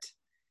know it,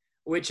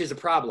 which is a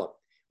problem.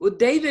 Well,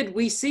 David,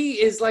 we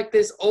see, is like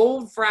this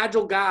old,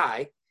 fragile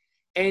guy,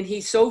 and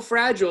he's so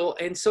fragile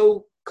and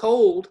so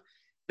cold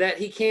that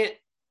he can't,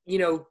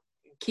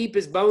 keep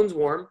his bones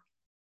warm.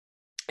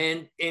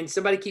 And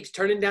somebody keeps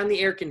turning down the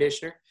air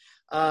conditioner.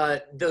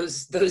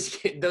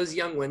 Those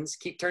young ones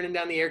keep turning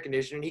down the air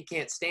conditioner, and he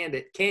can't stand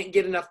it, can't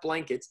get enough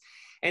blankets.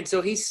 And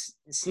so he's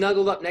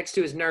snuggled up next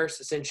to his nurse,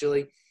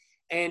 essentially.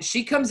 And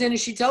she comes in and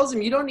she tells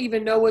him, you don't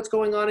even know what's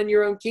going on in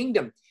your own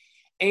kingdom.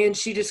 And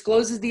she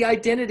discloses the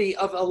identity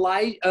of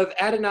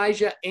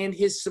Adonijah and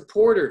his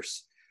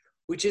supporters,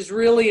 which is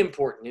really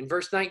important. In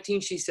verse 19,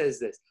 she says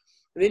this.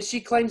 And then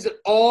she claims that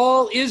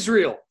all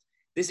Israel,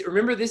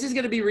 remember, this is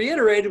going to be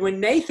reiterated when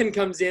Nathan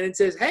comes in and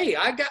says, hey,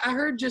 I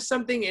heard just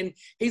something. And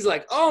he's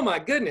like, oh my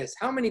goodness,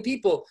 how many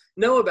people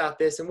know about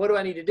this? And what do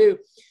I need to do?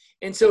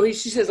 And so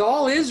she says,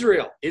 all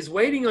Israel is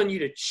waiting on you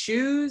to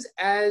choose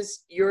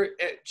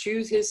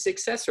his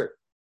successor.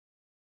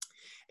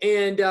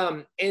 And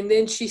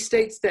then she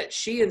states that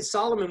she and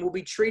Solomon will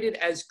be treated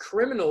as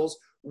criminals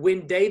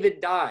when David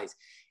dies.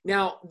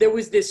 Now, there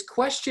was this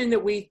question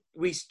that we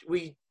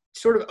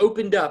sort of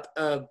opened up.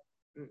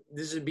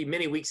 This would be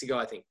many weeks ago,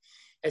 I think,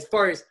 as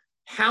far as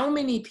how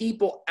many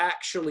people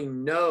actually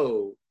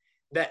know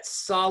that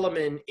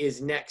Solomon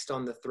is next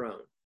on the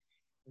throne.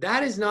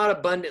 That is not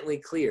abundantly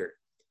clear.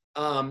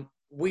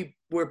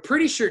 We're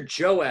pretty sure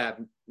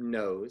Joab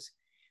knows.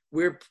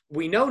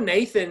 We know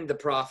Nathan the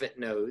prophet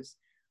knows.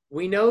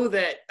 We know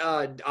that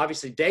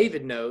obviously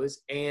David knows,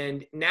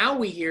 and now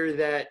we hear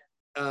that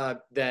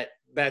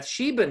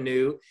Bathsheba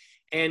knew,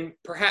 and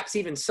perhaps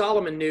even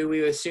Solomon knew.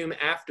 We assume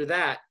after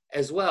that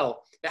as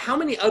well. But how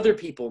many other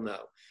people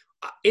know?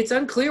 It's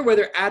unclear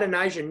whether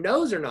Adonijah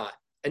knows or not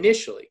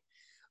initially,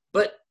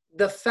 but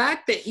the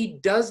fact that he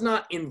does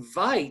not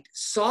invite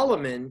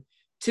Solomon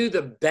to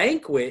the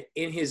banquet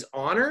in his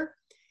honor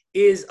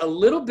is a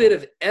little bit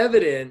of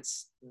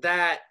evidence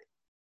that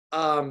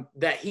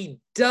he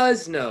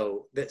does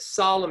know that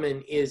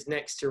Solomon is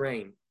next to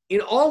reign.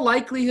 In all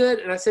likelihood,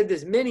 and I said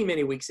this many,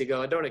 many weeks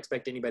ago, I don't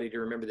expect anybody to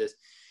remember this,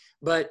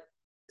 but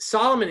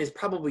Solomon is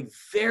probably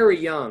very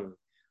young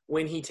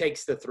when he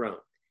takes the throne.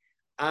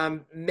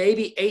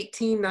 Maybe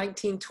 18,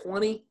 19,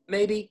 20,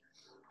 maybe.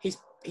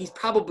 He's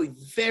probably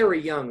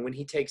very young when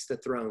he takes the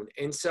throne.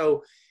 And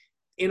so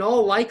in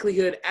all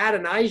likelihood,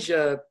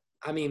 Adonijah,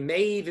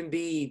 may even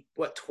be,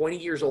 20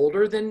 years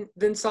older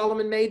than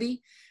Solomon,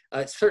 maybe.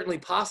 It's certainly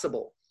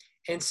possible.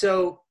 And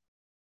so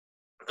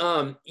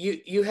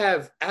you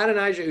have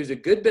Adonijah, who's a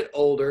good bit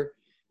older,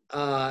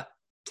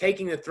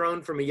 taking the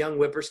throne from a young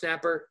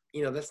whippersnapper.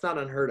 That's not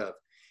unheard of.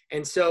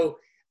 And so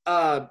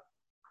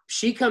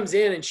she comes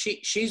in and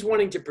she's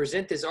wanting to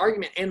present this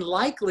argument, and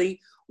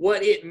likely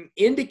what it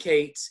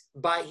indicates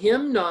by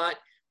him not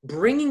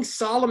bringing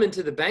Solomon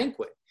to the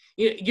banquet.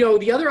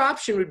 The other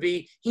option would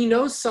be he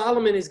knows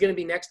Solomon is going to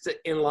be next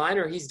in line,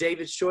 or he's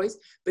David's choice,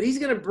 but he's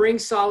going to bring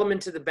Solomon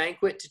to the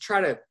banquet to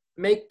try to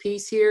make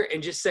peace here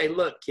and just say,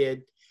 look,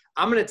 kid,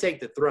 I'm going to take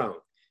the throne.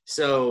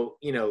 So,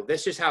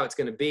 that's just how it's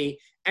going to be.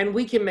 And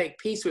we can make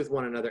peace with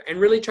one another and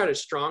really try to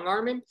strong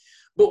arm him.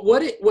 But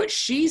what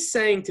she's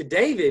saying to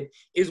David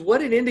is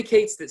what it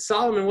indicates that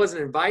Solomon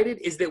wasn't invited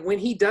is that when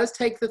he does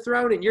take the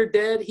throne and you're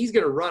dead, he's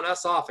going to run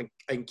us off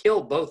and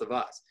kill both of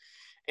us.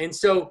 And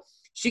so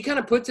she kind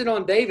of puts it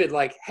on David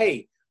like,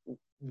 hey,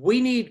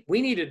 we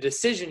need a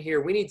decision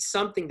here. We need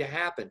something to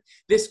happen.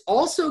 This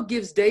also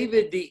gives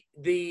David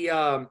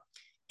the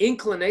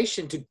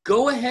inclination to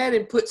go ahead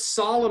and put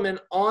Solomon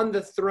on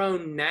the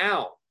throne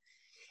now.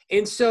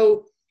 And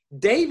so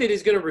David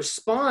is going to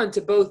respond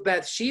to both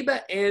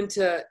Bathsheba and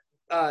to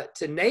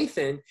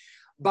Nathan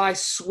by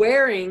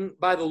swearing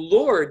by the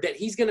Lord that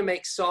he's going to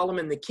make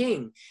Solomon the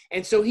king.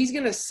 And so he's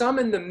going to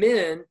summon the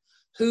men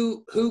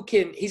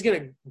he's going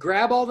to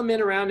grab all the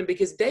men around him,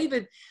 because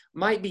David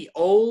might be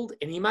old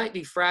and he might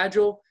be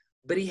fragile,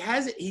 but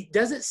he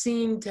doesn't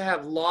seem to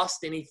have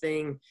lost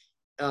anything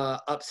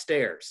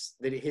upstairs,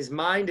 that his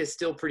mind is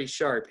still pretty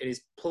sharp and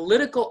his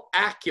political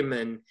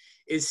acumen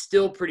is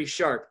still pretty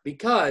sharp,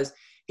 because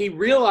he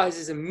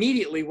realizes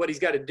immediately what he's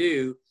got to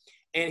do,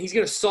 and he's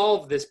going to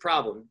solve this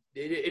problem.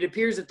 It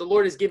appears that the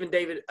Lord has given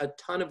David a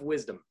ton of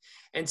wisdom.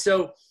 And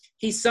so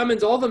he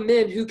summons all the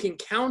men who can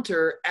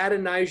counter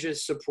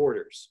Adonijah's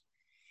supporters.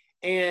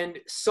 And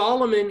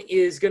Solomon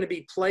is going to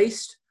be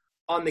placed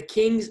on the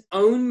king's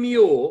own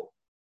mule,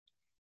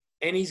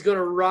 and he's going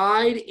to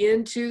ride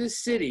into the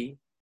city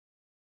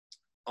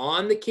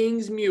on the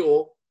king's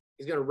mule.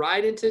 He's going to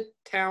ride into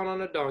town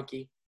on a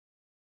donkey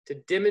to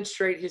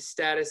demonstrate his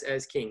status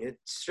as king. It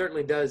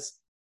certainly does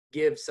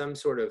give some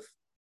sort of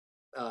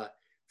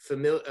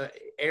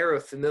air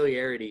of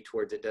familiarity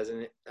towards it,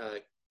 doesn't it?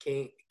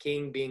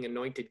 King being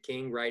anointed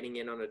king, riding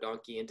in on a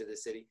donkey into the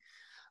city.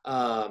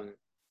 I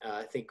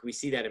think we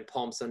see that in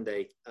Palm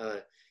Sunday,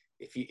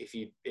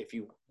 if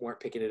you weren't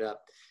picking it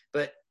up.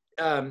 But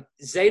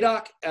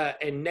Zadok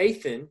and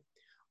Nathan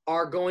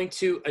are going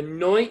to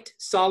anoint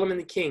Solomon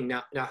the king.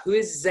 Now who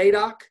is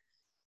Zadok?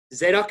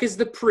 Zadok is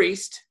the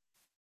priest.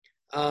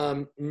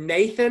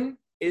 Nathan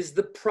is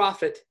the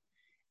prophet,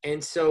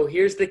 And so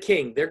here's the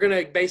king. They're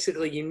going to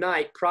basically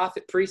unite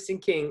prophet, priest,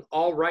 and king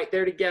all right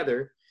there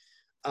together,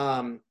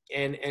 and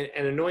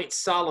anoint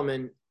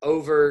Solomon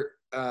over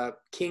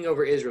king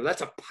over Israel.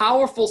 That's a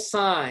powerful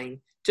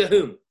sign to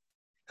whom?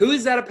 Who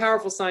is that a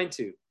powerful sign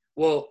to?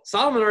 Well,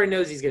 Solomon already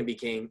knows he's going to be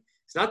king.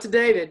 It's not to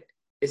David.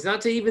 It's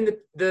not to even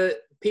the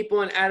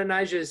people in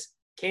Adonijah's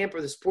camp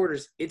or the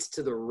supporters. It's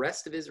to the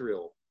rest of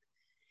Israel.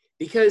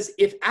 Because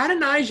if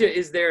Adonijah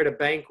is there at a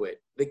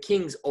banquet, the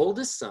king's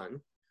oldest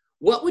son,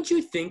 what would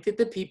you think that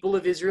the people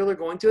of Israel are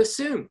going to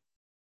assume?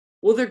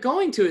 Well, they're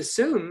going to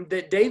assume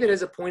that David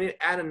has appointed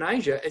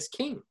Adonijah as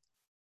king.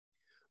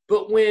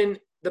 But when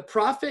the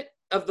prophet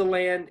of the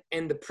land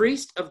and the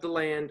priest of the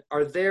land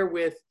are there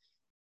with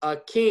a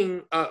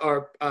king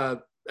or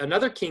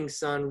another king's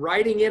son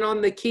riding in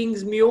on the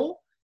king's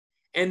mule,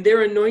 and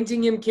they're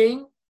anointing him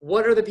king,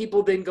 what are the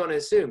people then going to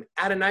assume?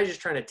 Adonijah is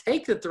trying to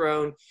take the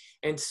throne,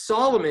 and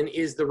Solomon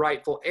is the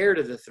rightful heir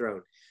to the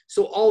throne.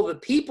 So all the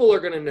people are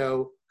going to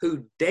know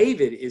who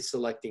David is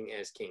selecting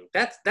as king.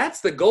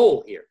 That's the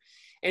goal here.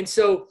 And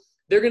so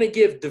they're going to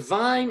give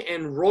divine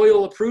and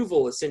royal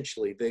approval,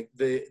 essentially.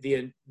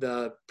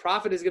 The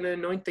prophet is going to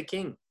anoint the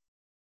king.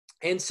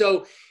 And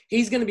so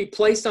he's going to be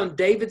placed on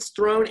David's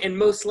throne. And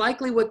most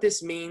likely what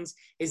this means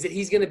is that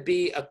he's going to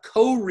be a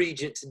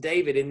co-regent to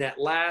David in that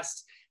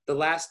the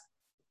last,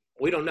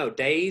 we don't know,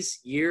 days,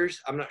 years,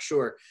 I'm not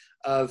sure,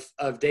 of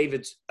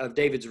David's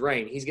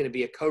reign. He's going to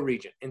be a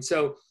co-regent. And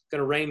so going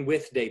to reign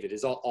with David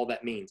is all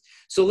that means.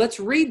 So let's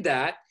read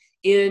that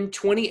in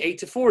 28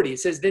 to 40. It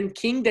says, "Then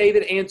King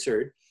David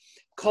answered,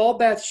 'Call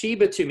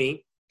Bathsheba to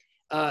me.'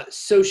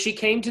 So she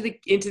came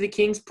into the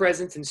king's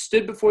presence and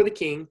stood before the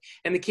king.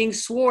 And the king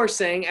swore,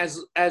 saying,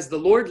 as the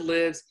Lord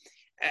lives,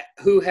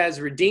 who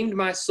has redeemed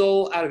my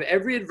soul out of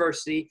every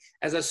adversity,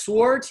 as I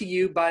swore to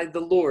you by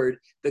the Lord,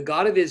 the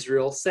God of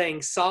Israel,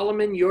 saying,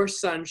 Solomon your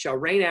son shall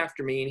reign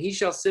after me, and he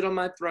shall sit on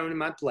my throne in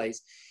my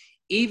place.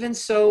 Even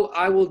so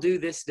I will do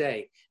this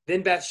day.'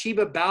 Then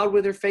Bathsheba bowed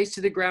with her face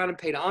to the ground and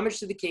paid homage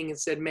to the king and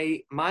said,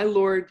 'May my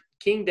Lord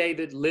King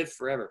David live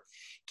forever.'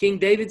 King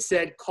David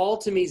said, 'Call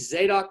to me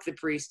Zadok the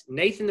priest,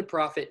 Nathan the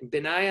prophet, and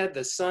Benaiah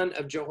the son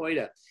of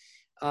Jehoiada.'"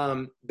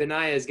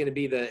 Benaiah is going to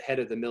be the head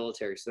of the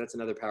military, so that's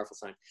another powerful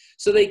sign.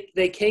 So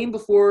they came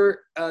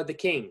before the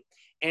king,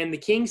 and the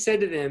king said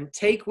to them,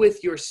 "Take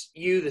with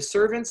you the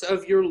servants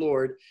of your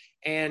Lord,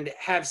 and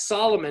have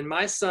Solomon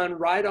my son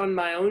ride on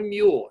my own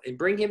mule, and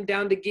bring him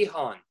down to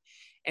Gihon.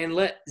 And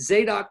let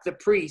Zadok the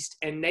priest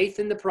and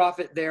Nathan the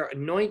prophet there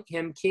anoint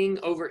him king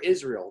over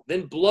Israel.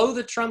 Then blow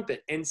the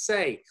trumpet and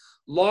say,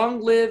 Long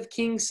live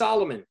King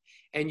Solomon.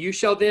 And you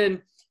shall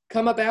then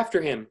come up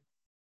after him,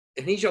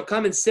 and he shall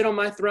come and sit on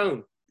my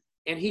throne,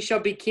 and he shall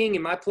be king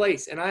in my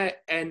place. And I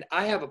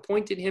have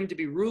appointed him to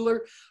be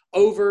ruler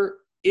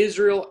over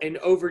Israel and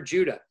over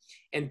Judah."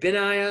 And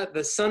Benaiah,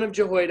 the son of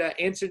Jehoiada,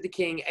 answered the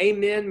king,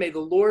 "Amen. May the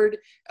Lord,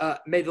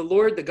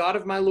 the God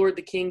of my Lord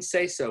the king,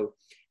 say so.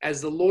 As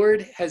the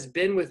Lord has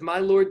been with my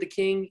Lord the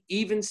king,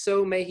 even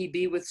so may he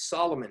be with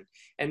Solomon,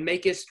 and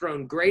make his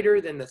throne greater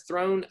than the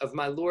throne of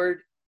my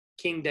Lord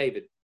King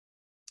David."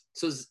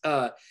 So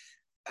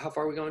how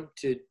far are we going?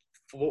 To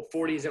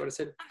 40? Is that what it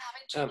said? I'm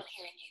having trouble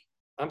hearing you.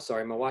 I'm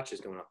sorry, my watch is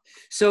going off.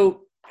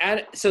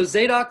 So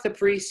Zadok the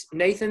priest,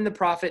 Nathan the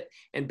prophet,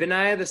 and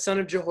Benaiah the son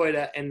of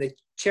Jehoiada, and the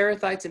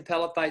Cherethites and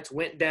Pelethites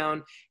went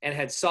down and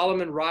had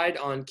Solomon ride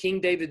on King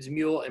David's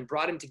mule and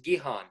brought him to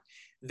Gihon.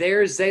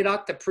 There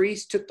Zadok the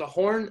priest took the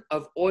horn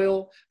of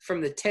oil from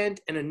the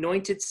tent and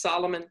anointed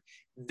Solomon.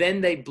 Then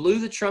they blew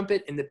the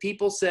trumpet, and the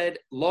people said,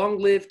 "Long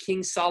live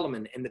King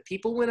Solomon." And the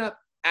people went up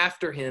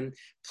after him,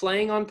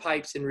 playing on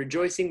pipes and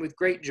rejoicing with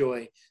great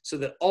joy, so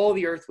that all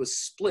the earth was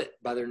split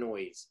by their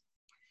noise.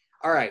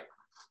 All right.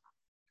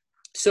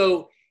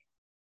 So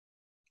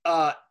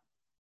a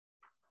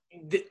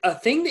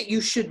thing that you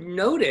should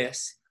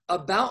notice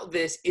about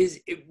this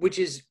is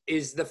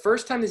the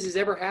first time this has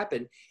ever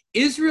happened.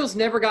 Israel's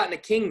never gotten a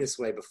king this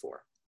way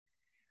before.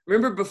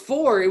 Remember,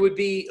 before it would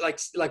be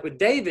like with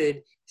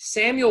David,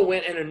 Samuel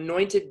went and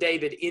anointed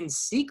David in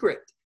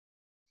secret.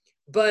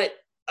 But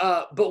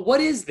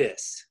what is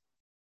this?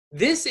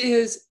 This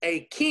is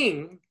a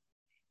king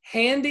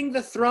handing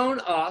the throne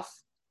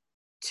off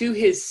to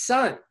his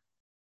son.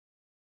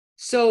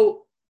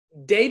 So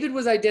David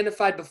was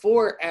identified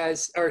before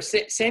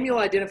Samuel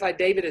identified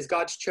David as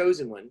God's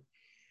chosen one.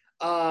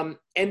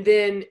 And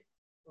then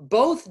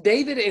both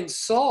David and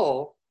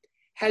Saul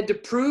had to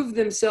prove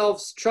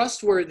themselves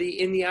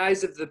trustworthy in the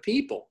eyes of the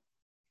people,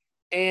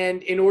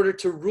 and in order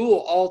to rule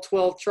all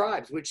 12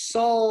 tribes, which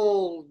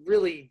Saul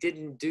really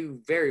didn't do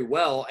very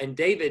well, and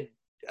David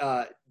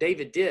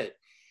did.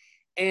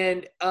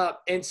 And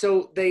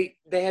so they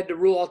had to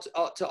rule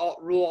all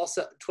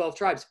 12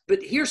 tribes.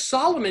 But here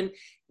Solomon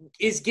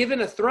is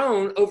given a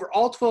throne over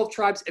all 12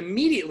 tribes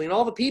immediately, and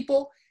all the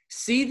people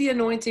see the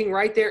anointing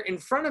right there in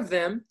front of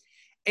them.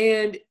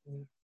 And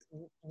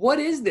what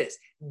is this?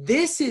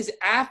 This is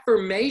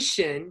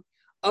affirmation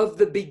of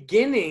the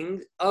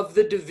beginning of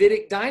the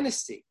Davidic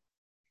dynasty.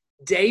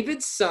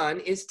 David's son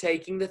is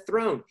taking the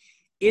throne.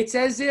 It's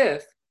as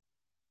if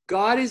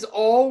God is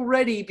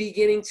already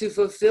beginning to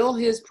fulfill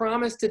his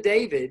promise to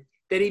David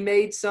that he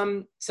made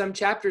some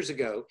chapters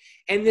ago.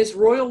 And this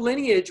royal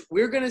lineage,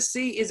 we're going to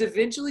see, is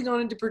eventually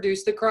going to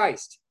produce the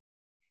Christ.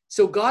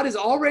 So God has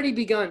already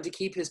begun to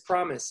keep his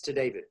promise to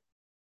David.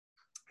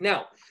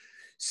 Now,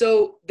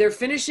 so they're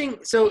finishing.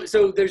 So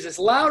there's this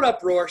loud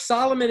uproar.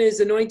 Solomon is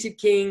anointed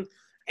king.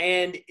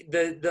 And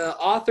the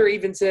author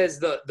even says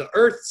the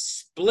earth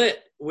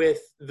split with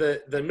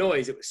the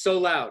noise. It was so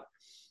loud.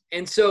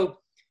 And so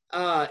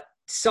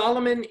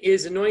Solomon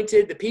is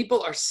anointed. The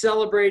people are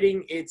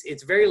celebrating.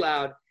 It's very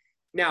loud.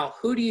 Now,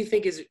 who do you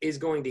think is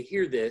going to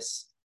hear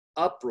this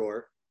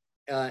uproar?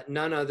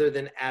 None other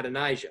than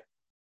Adonijah.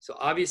 So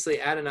obviously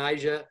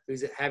Adonijah,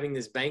 who's having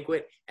this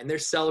banquet, and they're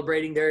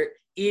celebrating. They're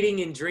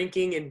eating and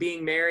drinking and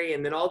being merry.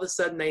 And then all of a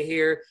sudden they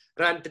hear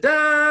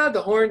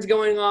the horns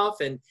going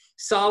off, and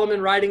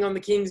Solomon riding on the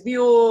king's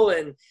mule,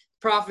 and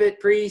prophet,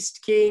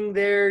 priest, king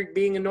there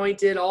being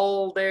anointed,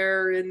 all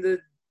there in the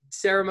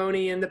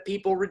ceremony, and the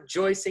people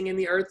rejoicing, and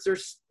the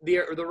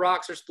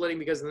rocks are splitting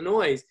because of the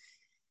noise.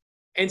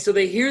 And so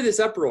they hear this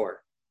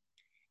uproar,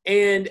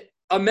 and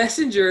a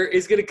messenger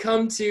is going to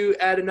come to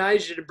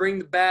Adonijah to bring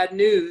the bad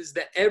news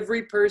that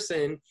every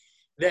person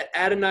that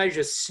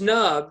Adonijah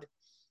snubbed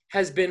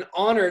has been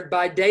honored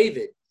by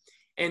David,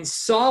 and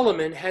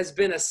Solomon has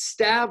been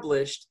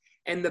established,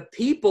 and the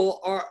people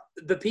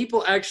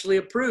actually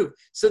approve.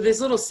 So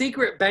this little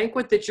secret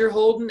banquet that you're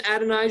holding,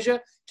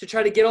 Adonijah, to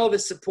try to get all the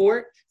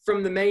support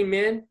from the main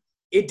men,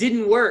 it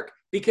didn't work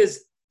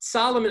because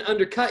Solomon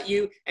undercut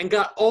you and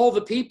got all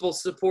the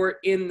people's support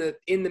in the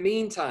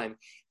meantime.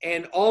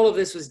 And all of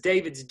this was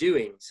David's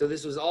doing. So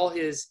this was all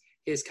his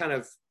kind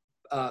of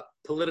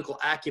political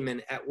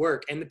acumen at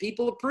work, and the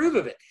people approve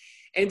of it.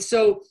 And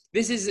so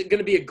this is going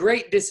to be a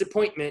great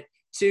disappointment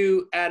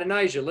to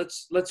Adonijah.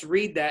 Let's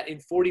read that in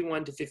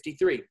 41 to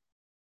 53.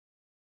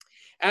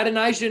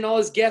 Adonijah and all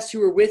his guests who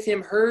were with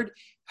him heard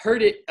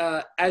it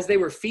as they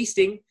were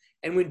feasting.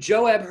 And when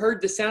Joab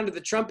heard the sound of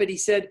the trumpet, he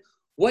said,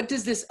 "What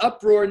does this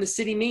uproar in the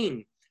city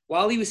mean?"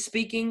 While he was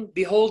speaking,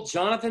 behold,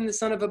 Jonathan, the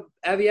son of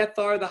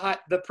Abiathar,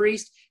 the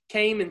priest,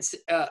 came, and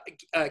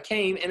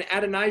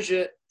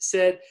Adonijah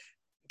said,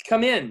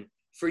 "Come in,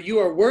 for you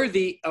are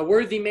a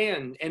worthy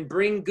man, and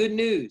bring good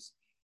news."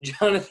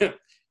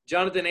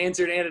 Jonathan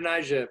answered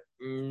Adonijah,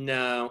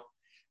 "No,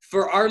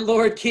 for our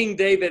Lord King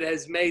David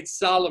has made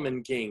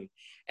Solomon king,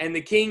 and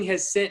the king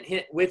has sent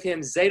with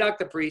him Zadok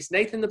the priest,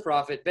 Nathan the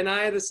prophet,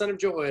 Benaiah the son of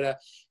Jehoiada,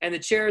 and the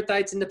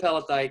Cherethites and the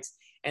Pelethites,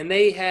 and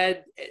they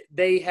had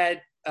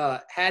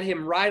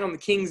him ride on the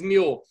king's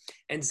mule.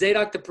 And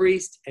Zadok the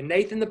priest and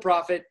Nathan the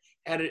prophet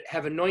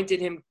have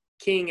anointed him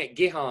king at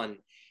Gihon,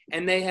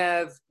 and they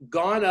have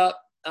gone up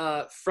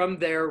from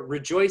there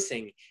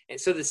rejoicing." And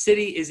so the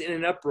city is in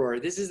an uproar.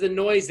 This is the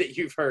noise that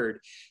you've heard.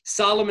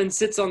 Solomon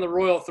sits on the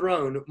royal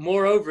throne.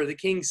 Moreover, the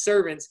king's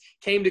servants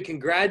came to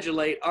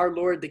congratulate our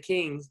Lord the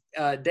king,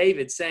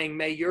 David, saying,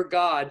 May your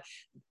God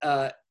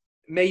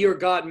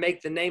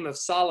make the name of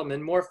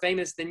Solomon more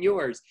famous than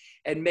yours,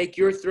 and make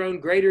your throne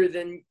greater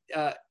than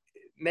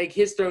make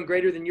his throne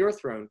greater than your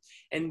throne.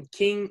 And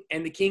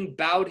the king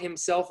bowed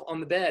himself on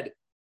the bed.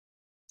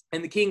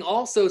 And the king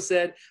also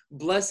said,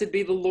 Blessed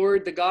be the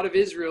Lord, the God of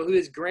Israel, who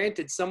has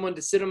granted someone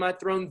to sit on my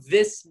throne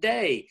this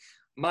day,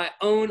 my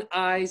own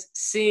eyes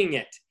seeing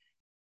it.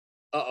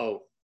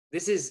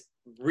 This is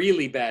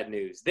really bad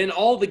news. Then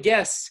all the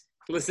guests,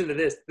 listen to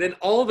this, then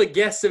all the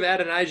guests of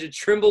Adonijah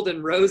trembled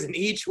and rose, and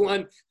each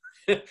one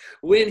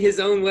went his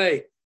own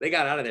way. They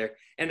got out of there.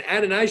 And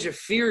Adonijah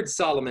feared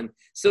Solomon.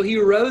 So he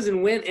arose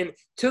and went and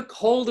took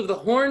hold of the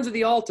horns of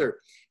the altar.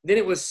 Then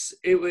it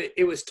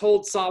was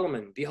told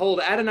Solomon,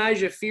 Behold,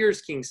 Adonijah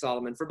fears King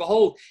Solomon. For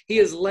behold, he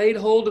has laid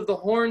hold of the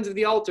horns of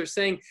the altar,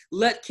 saying,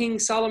 Let King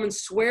Solomon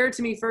swear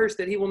to me first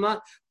that he will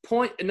not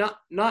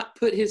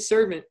put his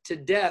servant to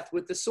death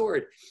with the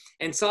sword.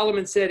 And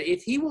Solomon said,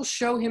 If he will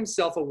show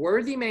himself a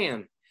worthy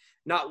man,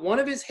 not one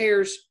of his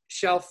hairs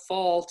shall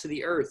fall to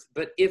the earth.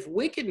 But if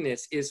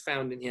wickedness is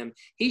found in him,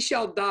 he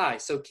shall die.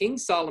 So King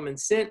Solomon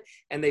sent,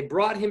 and they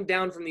brought him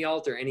down from the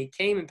altar. And he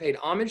came and paid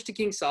homage to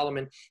King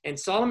Solomon. And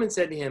Solomon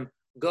said to him,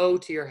 Go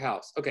to your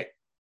house. Okay,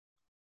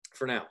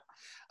 for now.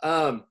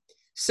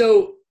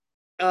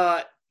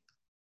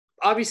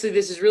 Obviously,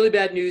 this is really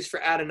bad news for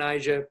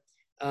Adonijah.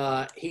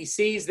 He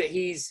sees that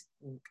he's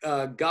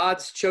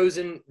God's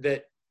chosen,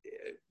 that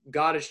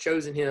God has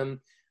chosen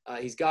him.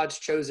 He's God's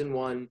chosen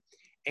one.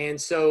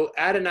 And so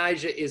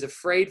Adonijah is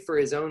afraid for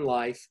his own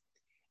life,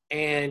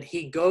 and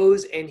he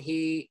goes and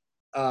he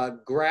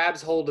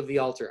grabs hold of the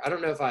altar. I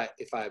don't know if I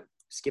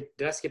skipped.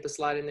 Did I skip a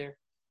slide in there?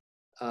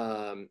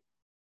 I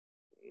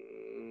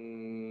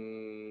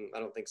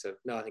don't think so.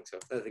 No, I think so.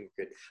 I think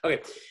we're good.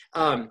 Okay.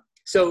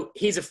 So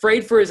he's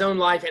afraid for his own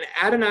life, and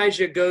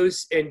Adonijah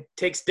goes and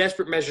takes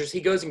desperate measures. He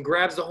goes and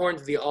grabs the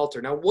horns of the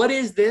altar. Now, what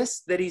is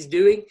this that he's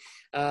doing?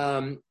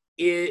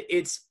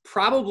 It's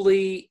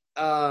probably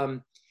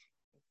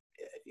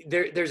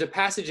there's a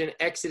passage in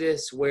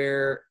Exodus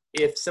where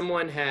if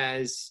someone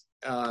has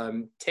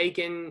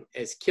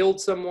killed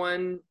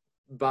someone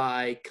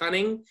by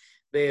cunning,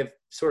 they have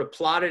sort of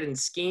plotted and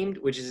schemed,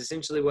 which is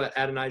essentially what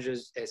Adonijah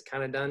has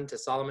kind of done to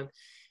Solomon,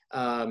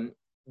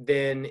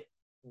 then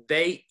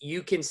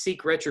you can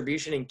seek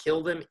retribution and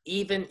kill them,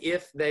 even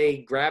if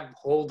they grab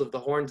hold of the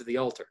horns of the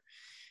altar.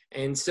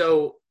 And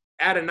so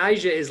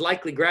Adonijah is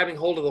likely grabbing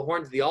hold of the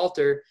horns of the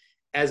altar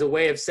as a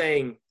way of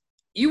saying,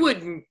 you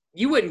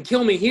wouldn't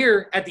kill me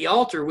here at the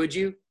altar, would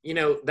you? You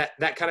know,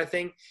 that kind of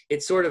thing.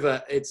 It's sort of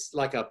it's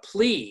like a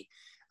plea.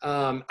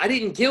 I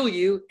didn't kill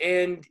you,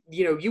 and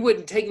you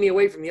wouldn't take me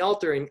away from the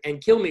altar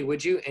and kill me,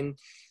 would you? And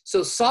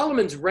so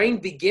Solomon's reign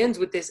begins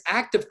with this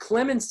act of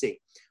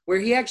clemency, where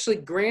he actually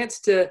grants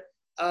to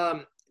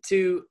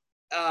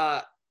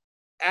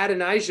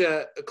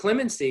Adonijah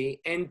clemency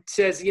and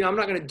says, I'm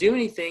not going to do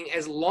anything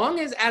as long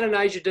as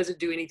Adonijah doesn't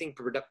do anything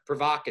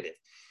provocative.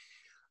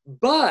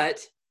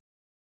 But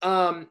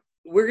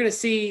we're going to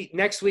see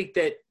next week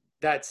that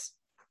that's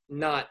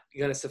not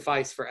going to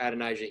suffice for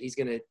Adonijah. He's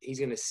going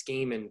to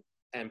scheme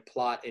and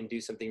plot and do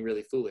something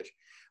really foolish.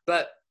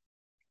 But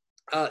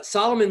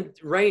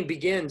Solomon's reign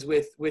begins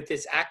with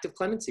this act of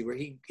clemency, where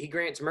he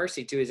grants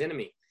mercy to his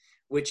enemy,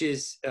 which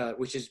is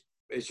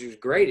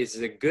great. This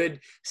is a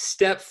good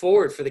step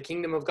forward for the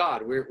kingdom of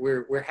God.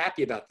 We're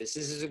happy about this.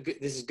 This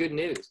is good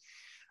news.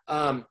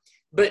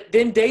 But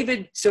then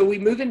David, so we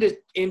move into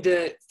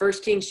 1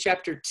 Kings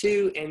chapter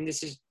 2, and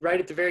this is right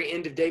at the very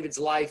end of David's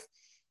life.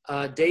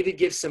 David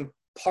gives some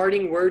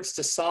parting words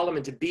to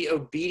Solomon to be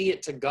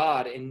obedient to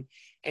God, and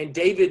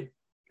David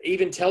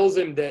even tells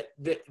him that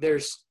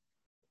there's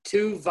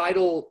two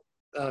vital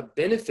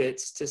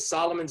benefits to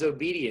Solomon's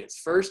obedience.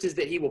 First is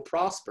that he will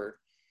prosper,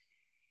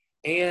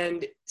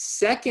 and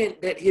second,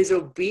 that his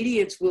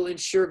obedience will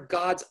ensure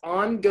God's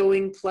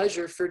ongoing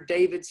pleasure for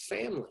David's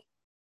family.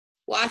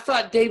 Well, I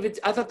thought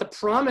the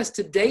promise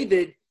to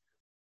David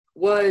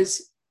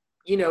was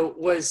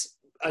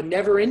a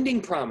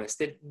never-ending promise,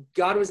 that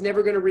God was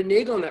never going to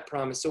renege on that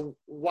promise. So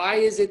how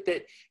is it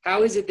that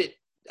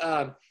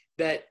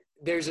that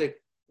there's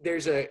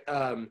a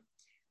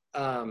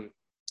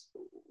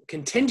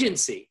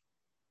contingency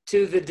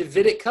to the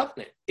Davidic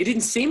covenant? It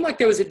didn't seem like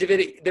there was a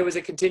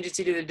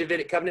contingency to the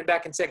Davidic covenant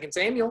back in 2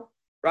 Samuel,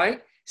 right?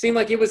 It seemed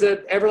like it was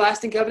an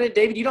everlasting covenant.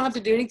 David, you don't have to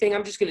do anything.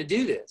 I'm just going to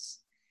do this.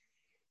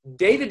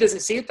 David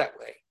doesn't see it that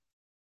way.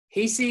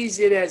 He sees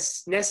it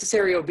as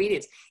necessary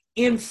obedience.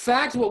 In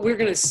fact, what we're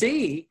going to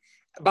see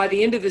by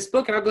the end of this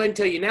book, and I'll go ahead and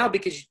tell you now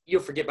because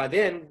you'll forget by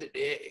then,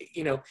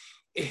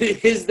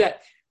 is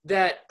that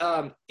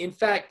in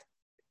fact,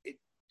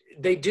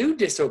 they do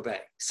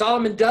disobey.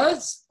 Solomon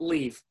does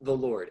leave the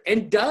Lord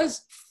and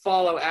does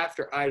follow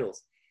after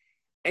idols.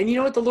 And you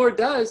know what the Lord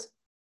does?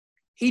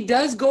 He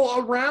does go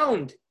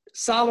around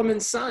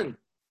Solomon's son.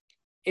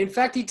 In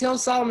fact, he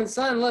tells Solomon's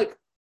son, look,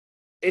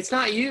 it's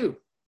not you.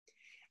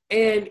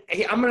 And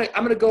I'm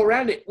gonna go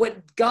around it.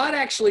 What God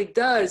actually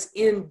does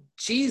in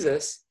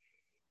Jesus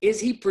is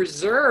he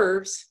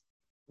preserves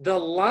the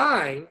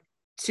line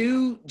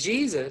to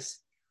Jesus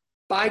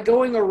by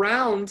going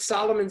around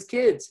Solomon's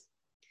kids.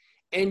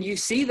 And you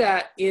see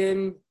that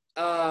in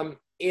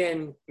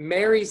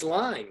Mary's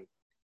line.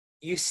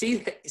 You see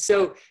that.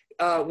 So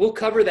we'll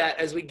cover that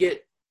as we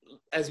get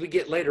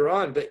later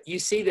on. But you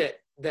see that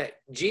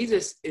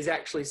Jesus is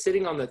actually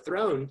sitting on the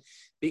throne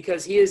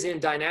because he is in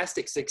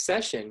dynastic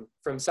succession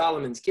from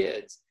Solomon's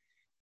kids.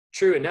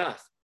 True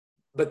enough.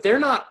 But they're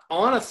not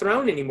on a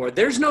throne anymore.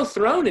 There's no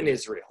throne in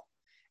Israel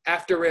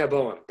after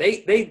Rehoboam.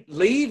 They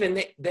leave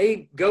and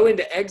they go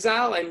into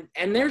exile,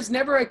 and there's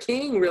never a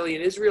king really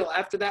in Israel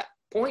after that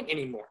point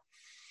anymore.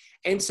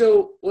 And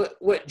so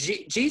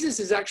Jesus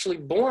is actually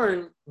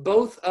born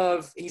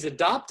he's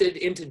adopted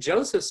into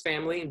Joseph's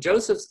family, and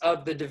Joseph's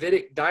of the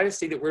Davidic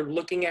dynasty that we're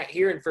looking at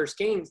here in 1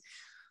 Kings.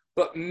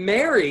 But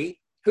Mary,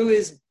 who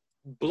is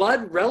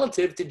blood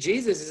relative to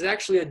Jesus, is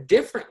actually a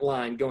different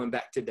line going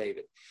back to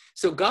David.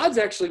 So God's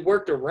actually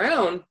worked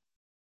around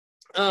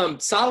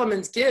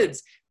Solomon's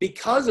kids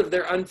because of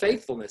their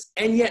unfaithfulness,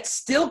 and yet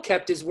still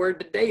kept his word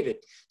to David.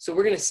 So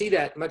we're going to see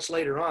that much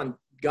later on.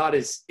 God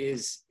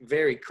is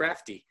very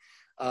crafty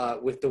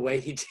with the way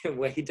he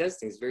does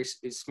things.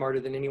 He's smarter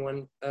than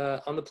anyone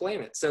on the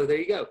planet. So there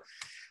you go.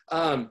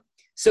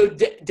 So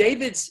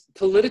David's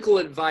political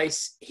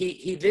advice,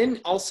 he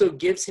then also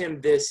gives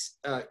him this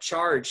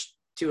charge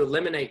to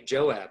eliminate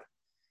Joab,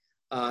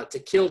 to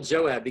kill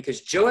Joab,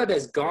 because Joab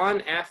has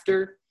gone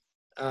after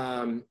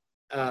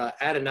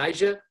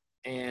Adonijah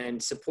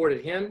and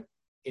supported him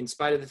in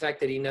spite of the fact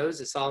that he knows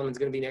that Solomon's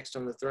going to be next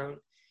on the throne.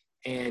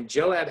 And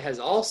Joab has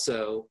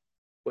also,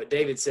 what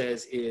David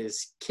says,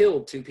 is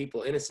killed two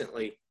people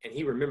innocently, and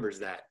he remembers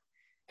that.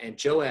 And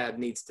Joab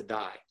needs to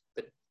die.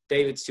 But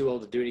David's too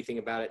old to do anything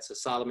about it, so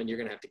Solomon, you're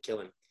going to have to kill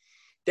him.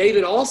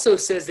 David also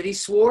says that he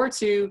swore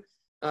to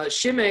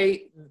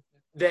Shimei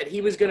that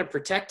he was going to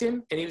protect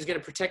him and he was going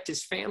to protect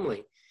his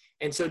family.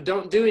 And so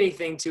don't do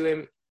anything to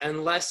him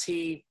unless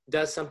he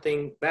does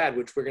something bad,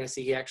 which we're going to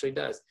see he actually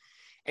does.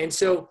 And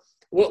so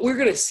what we're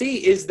going to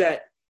see is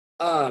that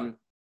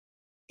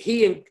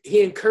he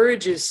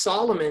encourages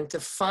Solomon to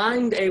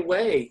find a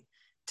way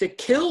to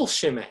kill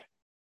Shimei,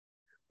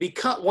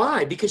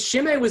 Why? Because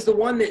Shimei was the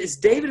one that, as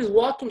David is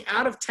walking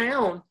out of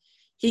town,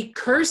 he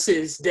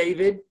curses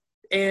David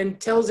and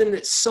tells him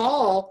that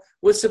Saul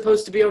was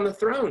supposed to be on the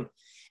throne.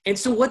 And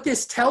so what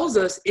this tells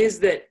us is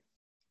that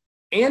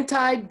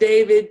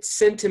anti-David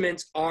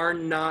sentiments are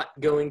not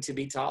going to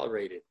be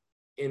tolerated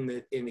in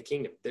the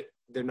kingdom.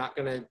 They're not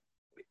going to.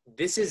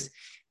 This is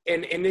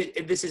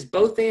this is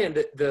both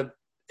and.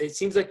 It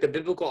seems like the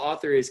biblical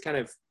author is kind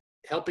of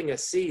helping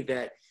us see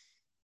that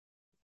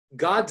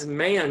God's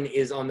man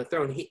is on the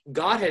throne.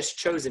 God has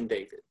chosen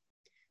David.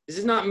 This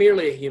is not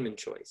merely a human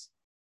choice,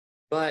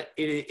 but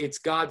it's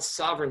God's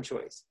sovereign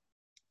choice.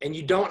 And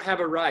you don't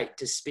have a right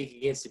to speak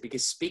against it,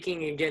 because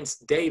speaking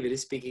against David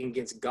is speaking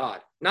against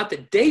God. Not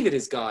that David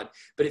is God,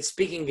 but it's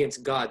speaking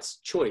against God's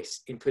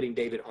choice in putting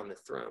David on the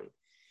throne.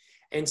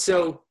 And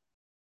so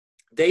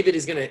David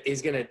is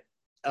gonna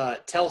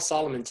tell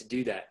Solomon to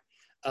do that.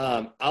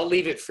 I'll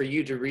leave it for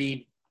you to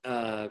read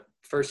 1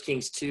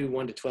 Kings 2,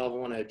 1-12. I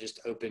want to just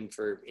open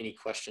for any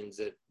questions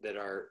that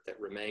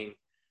remain.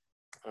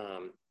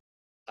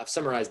 I've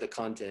summarized the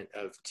content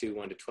of 2,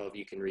 1-12.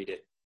 You can read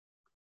it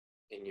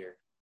in your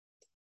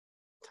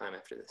time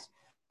after this.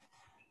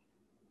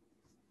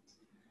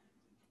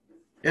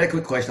 I had a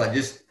quick question.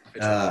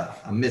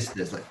 I missed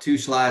this, 2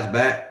 slides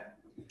back.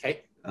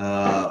 Okay.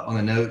 On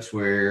the notes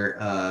where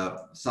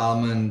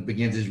Solomon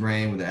begins his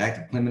reign with an act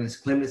of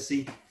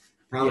clemency,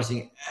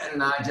 promising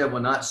Adonijah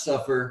will not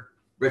suffer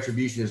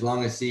retribution as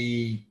long as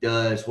he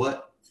does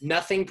what?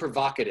 Nothing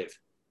provocative.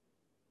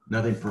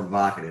 Nothing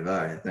provocative.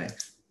 All right,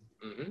 thanks.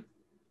 Mm-hmm.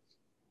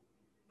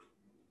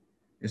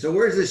 And so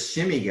where's this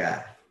Shimei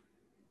guy?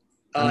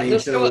 He'll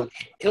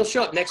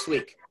show up next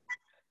week.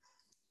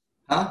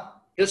 Huh?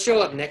 He'll show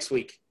up next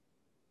week.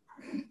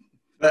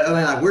 But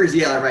I mean, where's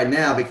he at right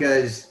now?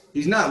 Because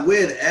he's not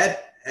with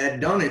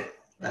Adonijah.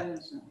 I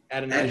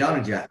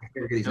can't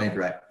get his name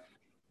right.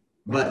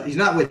 But he's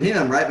not with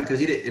him, right? Because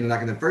he didn't.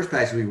 Like in the first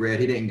passage we read,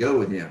 he didn't go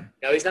with him.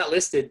 No, he's not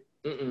listed.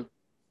 Mm-mm.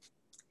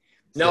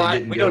 So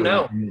we don't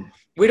know.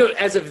 We don't.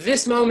 As of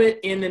this moment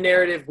in the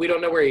narrative, we don't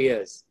know where he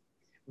is.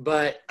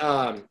 But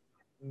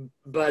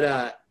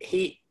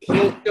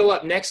he'll show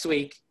up next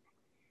week,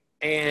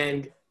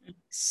 and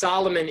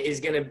Solomon is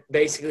going to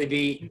basically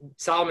be.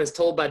 Solomon's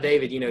told by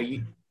David,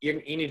 you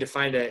need to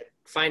find a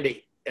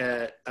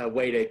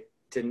way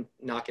to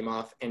knock him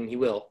off, and he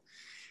will.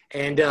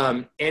 And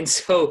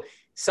so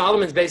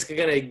Solomon's basically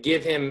going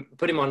to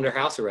put him under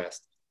house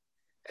arrest,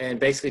 and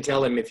basically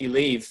tell him, if you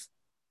leave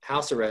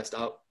house arrest,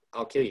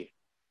 I'll kill you.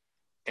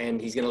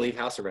 And he's going to leave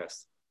house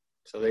arrest.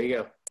 So there you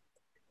go.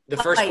 The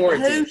first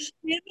quarantine.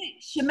 Who,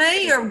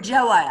 Shimei or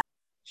Joab?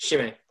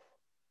 Shimei.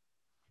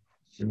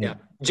 Yeah,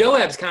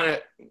 Joab's kind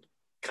of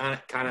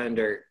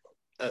under.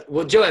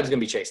 Joab's going to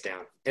be chased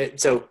down.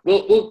 So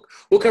we'll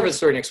cover the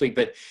story next week.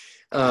 But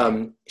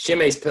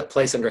Shimei's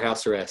placed under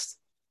house arrest.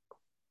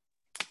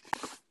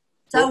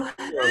 So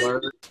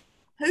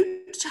who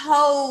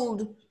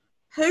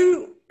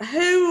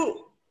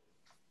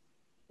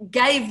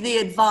gave the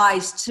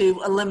advice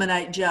to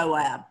eliminate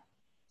Joab?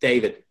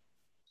 David.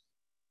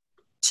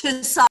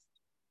 To Solomon.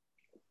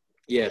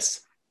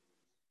 Yes.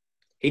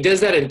 He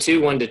does that in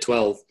 2,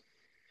 1-12.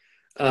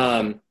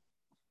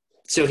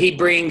 So he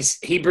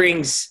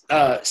brings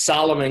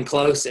Solomon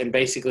close and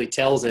basically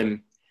tells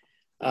him,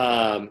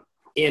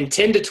 in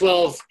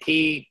 10-12,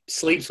 he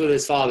sleeps with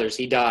his fathers.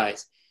 He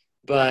dies.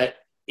 But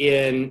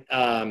in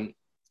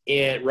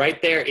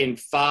right there in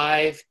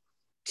 5,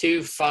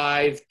 2,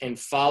 5 and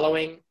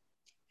following,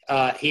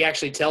 he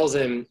actually tells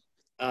him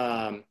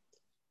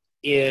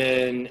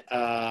in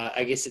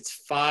I guess it's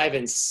 5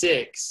 and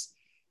 6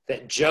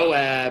 that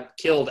Joab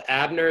killed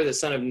Abner, the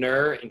son of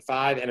Ner, in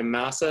 5, and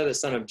Amasa, the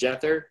son of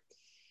Jether.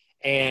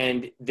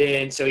 And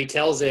then, so he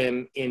tells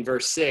him in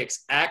verse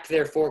 6, act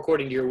therefore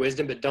according to your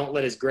wisdom, but don't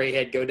let his gray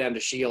head go down to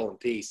Sheol in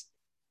peace.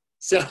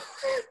 So,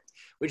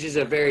 which is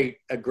a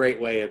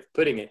great way of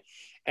putting it.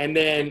 And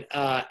then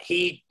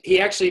he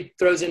actually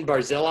throws in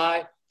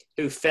Barzillai,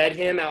 who fed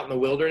him out in the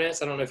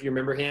wilderness. I don't know if you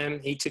remember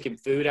him. He took him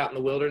food out in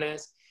the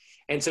wilderness.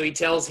 And so he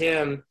tells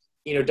him,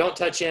 don't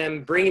touch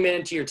him, bring him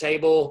into your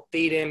table,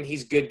 feed him.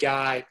 He's a good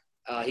guy.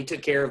 He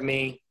took care of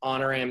me,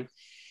 honor him.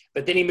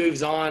 But then he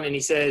moves on and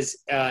he says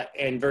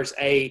in verse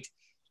 8,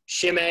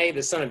 Shimei,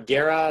 the son of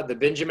Gera, the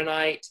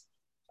Benjaminite,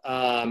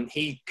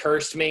 he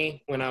cursed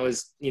me when I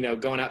was,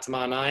 going out to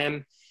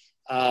Mahanaim.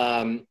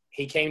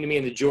 He came to me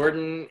in the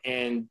Jordan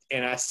and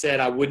I said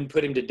I wouldn't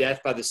put him to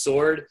death by the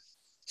sword.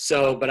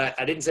 So, but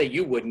I didn't say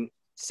you wouldn't.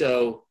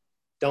 So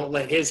don't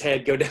let his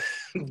head go down,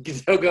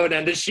 go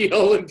down to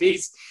Sheol in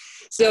peace.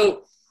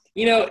 So,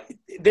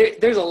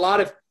 there's a lot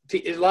of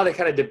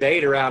kind of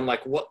debate around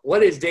like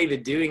what is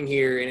David doing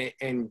here,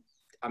 and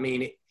I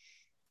mean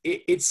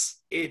it's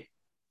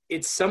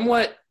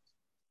somewhat,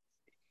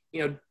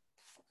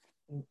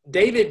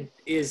 David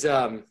is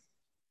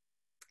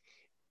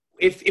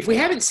if we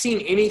haven't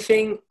seen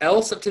anything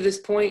else up to this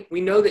point, we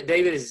know that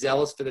David is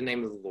zealous for the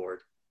name of the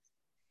Lord,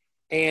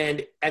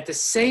 and at the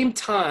same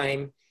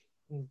time,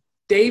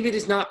 David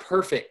is not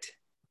perfect,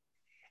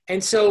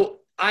 and so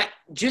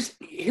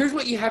here's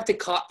what you have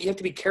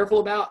to be careful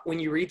about when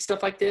you read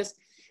stuff like this.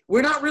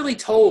 We're not really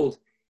told,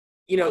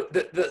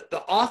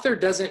 the author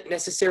doesn't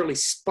necessarily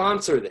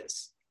sponsor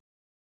this.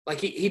 Like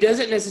he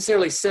doesn't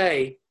necessarily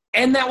say,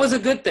 and that was a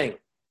good thing,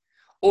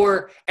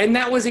 and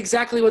that was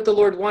exactly what the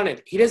Lord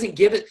wanted. He doesn't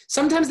give it.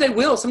 Sometimes they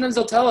will. Sometimes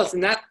they'll tell us,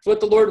 and that's what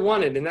the Lord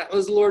wanted, and that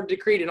was the Lord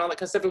decreed, and all that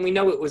kind of stuff, and we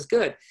know it was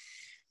good.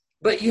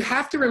 But you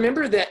have to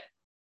remember that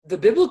the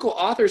biblical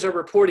authors are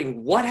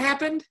reporting what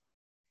happened,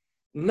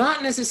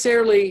 not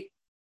necessarily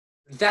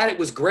that it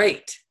was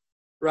great,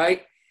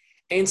 right?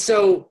 And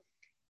so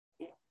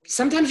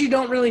sometimes you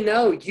don't really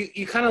know.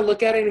 You kind of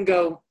look at it and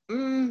go,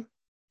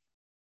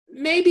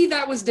 maybe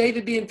that was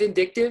David being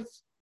vindictive,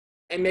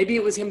 and maybe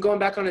it was him going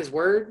back on his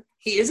word.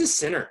 He is a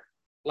sinner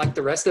like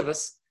the rest of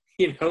us,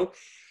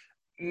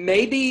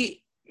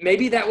 Maybe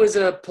that was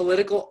a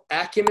political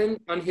acumen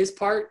on his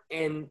part,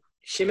 and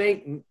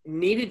Shimei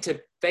needed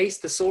to face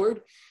the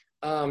sword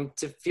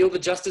to feel the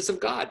justice of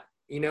God.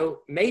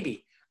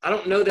 Maybe. I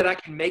don't know that I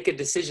can make a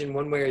decision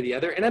one way or the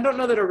other, and I don't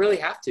know that I really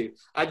have to.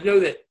 I know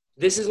that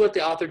this is what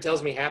the author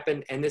tells me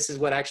happened, and this is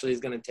what actually is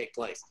going to take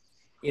place,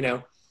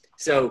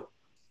 So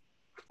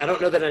I don't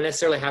know that I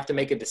necessarily have to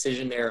make a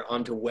decision there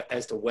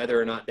as to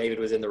whether or not David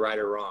was in the right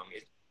or wrong.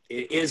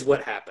 It is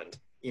what happened,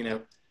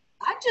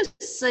 I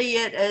just see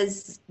it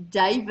as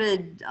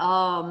David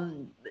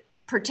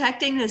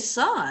protecting his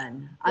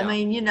son. Yeah. I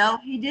mean,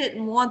 he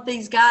didn't want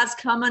these guys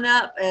coming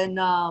up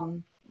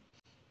and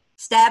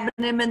stabbing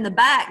him in the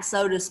back,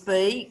 so to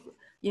speak,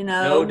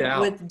 no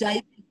doubt.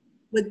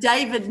 with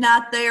David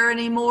not there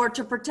anymore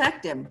to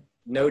protect him.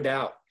 No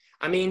doubt.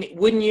 I mean,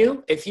 wouldn't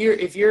you? If you're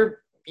you're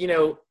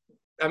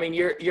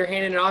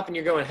handing it off and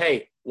you're going,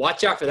 hey,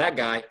 watch out for that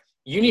guy.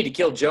 You need to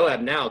kill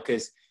Joab now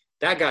because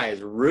that guy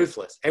is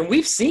ruthless. And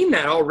we've seen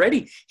that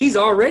already. He's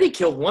already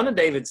killed one of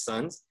David's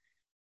sons,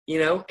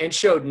 and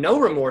showed no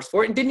remorse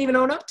for it and didn't even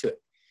own up to it.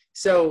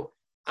 So,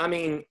 I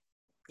mean,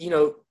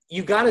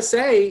 you got to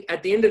say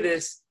at the end of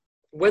this,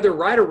 whether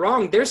right or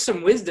wrong, there's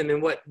some wisdom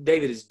in what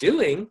David is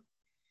doing.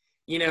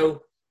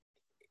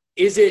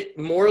 Is it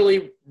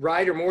morally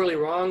right or morally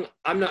wrong?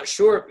 I'm not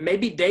sure.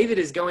 Maybe David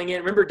is going in.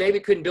 Remember,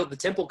 David couldn't build the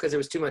temple because there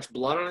was too much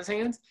blood on his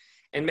hands.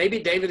 And maybe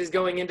David is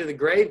going into the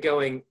grave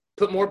going,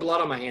 put more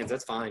blood on my hands.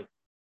 That's fine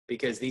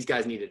because these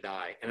guys need to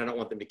die and I don't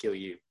want them to kill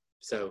you.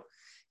 So,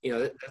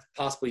 that's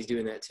possibly he's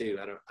doing that too.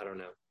 I don't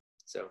know.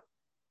 So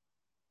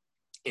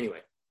anyway,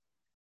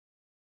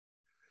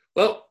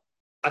 well,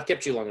 I've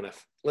kept you long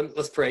enough.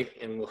 Let's pray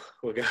and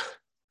we'll go.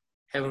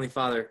 Heavenly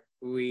Father,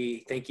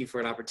 we thank you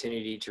for an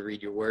opportunity to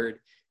read your word,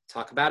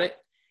 talk about it,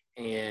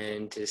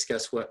 and to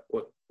discuss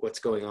what's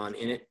going on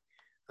in it.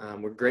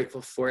 We're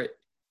grateful for it.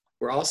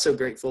 We're also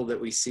grateful that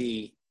we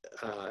see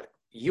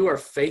you are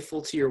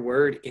faithful to your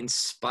word in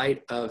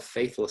spite of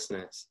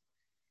faithlessness.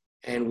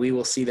 And we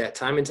will see that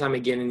time and time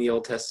again in the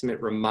Old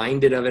Testament,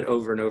 reminded of it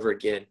over and over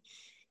again.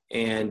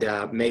 And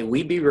may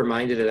we be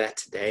reminded of that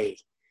today,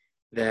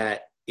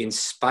 that in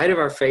spite of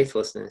our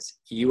faithlessness,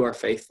 you are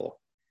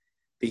faithful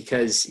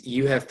because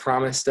you have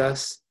promised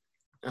us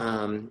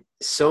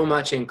so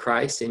much in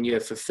Christ and you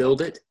have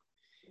fulfilled it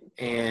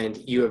and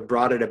you have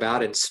brought it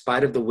about in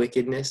spite of the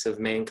wickedness of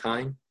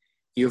mankind.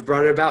 You have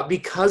brought it about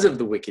because of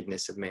the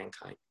wickedness of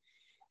mankind.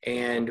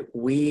 And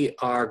we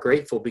are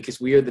grateful because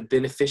we are the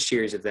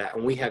beneficiaries of that.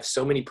 And we have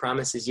so many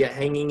promises yet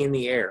hanging in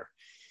the air,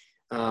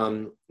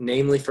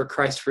 namely for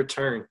Christ's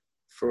return,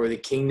 for the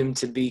kingdom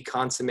to be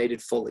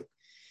consummated fully.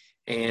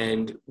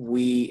 And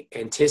we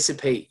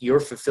anticipate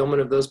your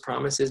fulfillment of those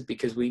promises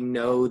because we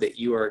know that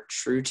you are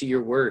true to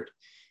your word.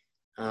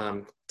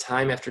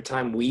 Time after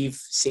time, we've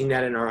seen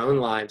that in our own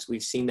lives.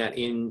 We've seen that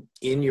in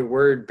your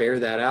word, bear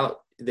that out,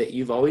 that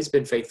you've always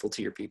been faithful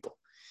to your people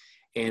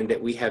and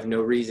that we have no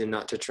reason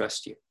not to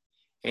trust you.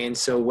 And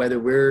so whether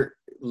we're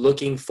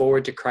looking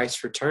forward to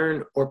Christ's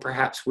return or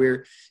perhaps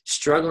we're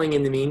struggling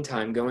in the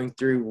meantime, going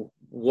through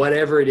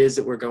whatever it is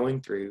that we're going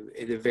through,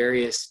 the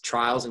various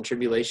trials and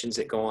tribulations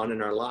that go on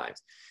in our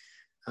lives,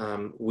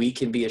 we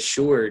can be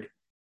assured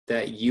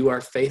that you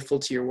are faithful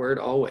to your word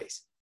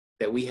always,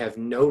 that we have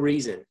no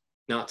reason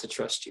not to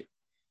trust you.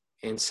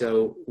 And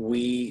so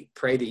we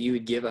pray that you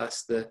would give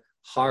us the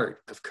heart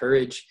of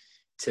courage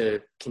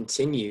to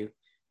continue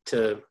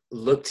to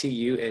look to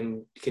you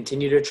and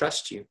continue to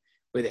trust you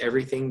with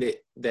everything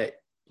that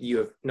you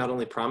have not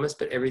only promised,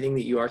 but everything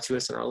that you are to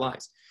us in our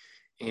lives.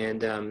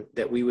 And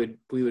that we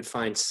would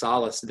find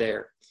solace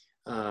there,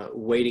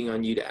 waiting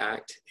on you to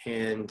act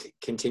and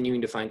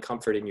continuing to find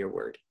comfort in your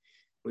word.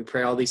 We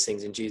pray all these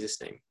things in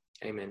Jesus' name.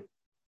 Amen.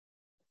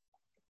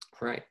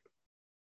 All right.